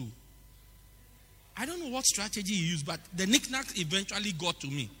got to. I don't know what strategy he used, but the knickknacks eventually got to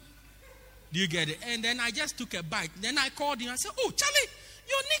me. Do you get it? And then I just took a bite. Then I called him. I said, oh, Charlie,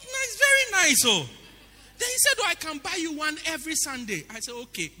 your knickknack is very nice. Oh. Then he said, oh, I can buy you one every Sunday. I said,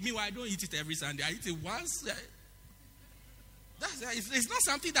 okay. Meanwhile, I don't eat it every Sunday. I eat it once. It's not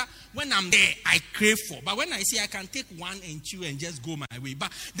something that when I'm there, I crave for. But when I say I can take one and chew and just go my way.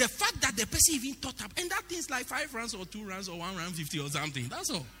 But the fact that the person even thought up, and that thing's like 5 rands or 2 rands or 1 rand 50 or something. That's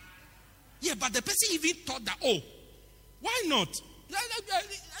all. Yeah, but the person even thought that, oh, why not?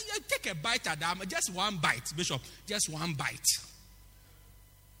 Take a bite at that. Just one bite, Bishop. Just one bite.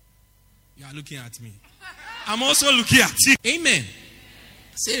 You are looking at me. I'm also looking at you. Amen.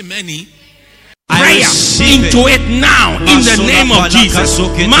 Say amen. Prayer into it now in the name of Jesus.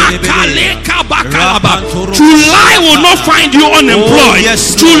 July will not find you unemployed.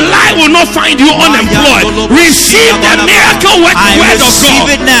 July will not find you unemployed. Receive the miracle word of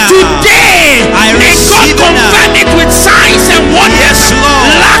God. Today, may God confirm it with signs and wonders.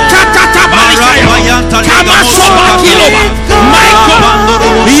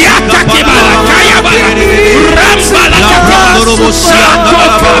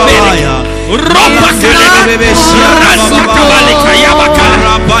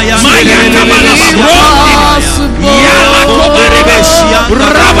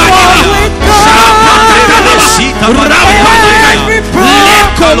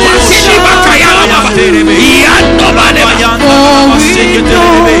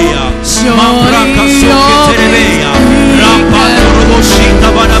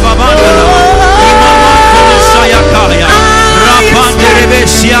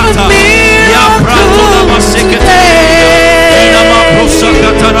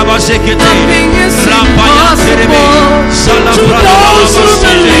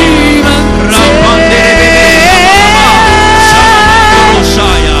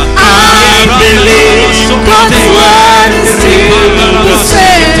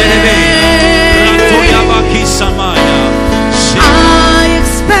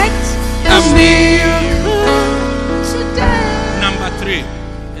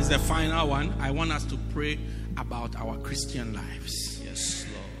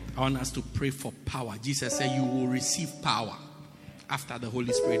 For power. Jesus said you will receive power after the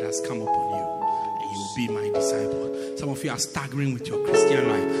Holy Spirit has come upon you, and you will be my disciple. Some of you are staggering with your Christian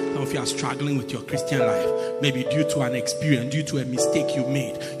life. Some of you are struggling with your Christian life, maybe due to an experience, due to a mistake you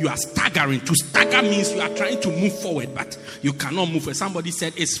made. You are staggering. To stagger means you are trying to move forward, but you cannot move. Somebody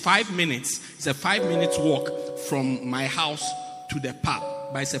said it's 5 minutes. It's a 5 minutes walk from my house to the pub,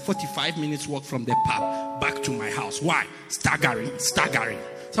 but it's a 45 minutes walk from the pub back to my house. Why? Staggering.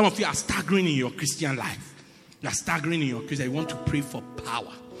 Some of you are staggering in your Christian life. You are staggering in your Christian. You want to pray for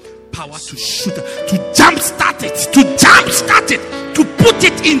power. Power to shoot, to jumpstart it, to put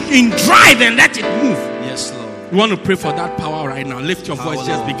it in drive and let it move. Yes, Lord. You want to pray for that power right now. Lift your voice,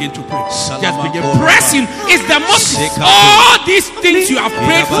 just begin to pray. Just begin. Pressing is the most. All these things you have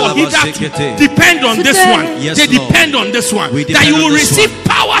prayed for depend on this one. They depend on this one. That you will receive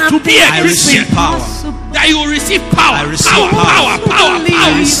power to be a Christian. That you will receive power, power, to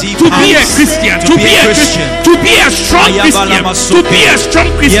be a Christian, to be a Christian, to be a strong Christian, to be a strong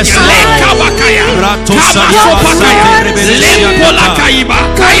Christian.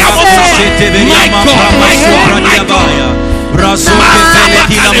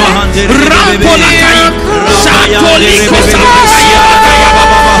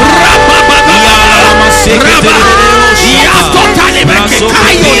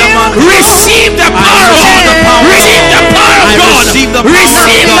 Receive the power of God. Receive the power of God. Receive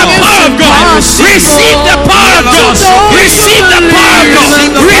the power of God. Receive the power of God. Receive the power of God.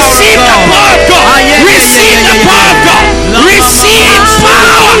 Receive the power of God. Receive the power of God. Receive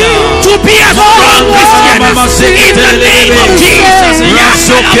power to be a strong Christian in the name of Jesus. I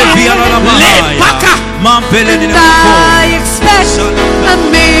expect a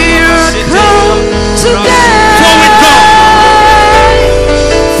miracle today.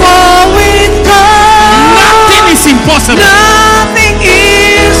 For with God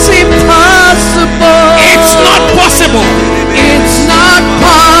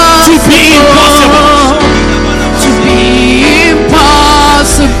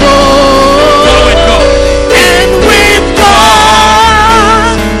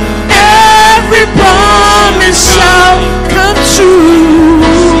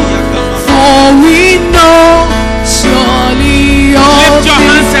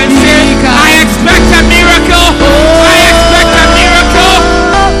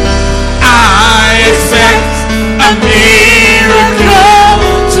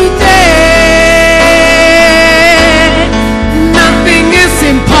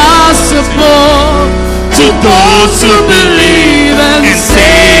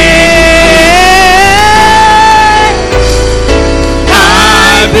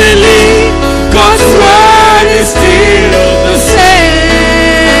I believe God's word is still the same.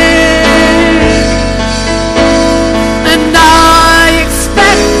 And I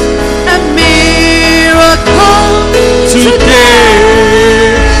expect a miracle today.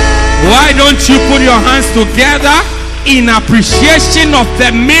 Why don't you put your hands together in appreciation of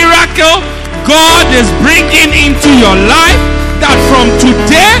the miracle God is bringing into your life, that from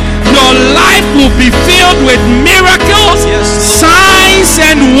today your life will be filled with miracles, signs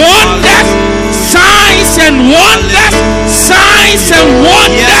and wonders, signs and wonders, signs and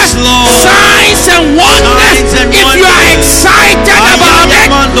wonders, signs and wonders. If you are excited about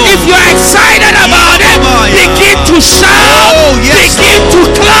it, if you are excited about it, begin to shout, begin to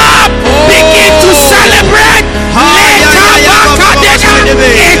clap, begin to celebrate.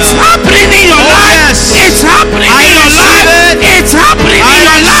 It's happening in your life. It's happening in your life. It's happening in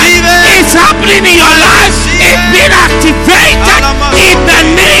your life. It's happening in your life. It's been activated in the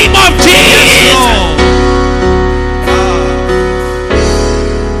name of Jesus.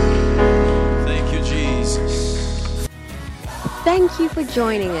 Thank you, Jesus. Thank you for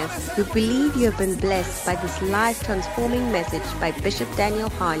joining us. We believe you have been blessed by this life-transforming message by Bishop Daniel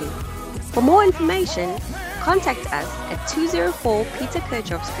Harley. For more information, contact us at 204 Peter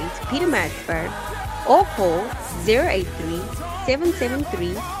Kirchhoff Street, Pietermaritzburg, or call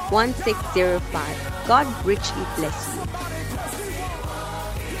 083-773-1605. God richly bless you.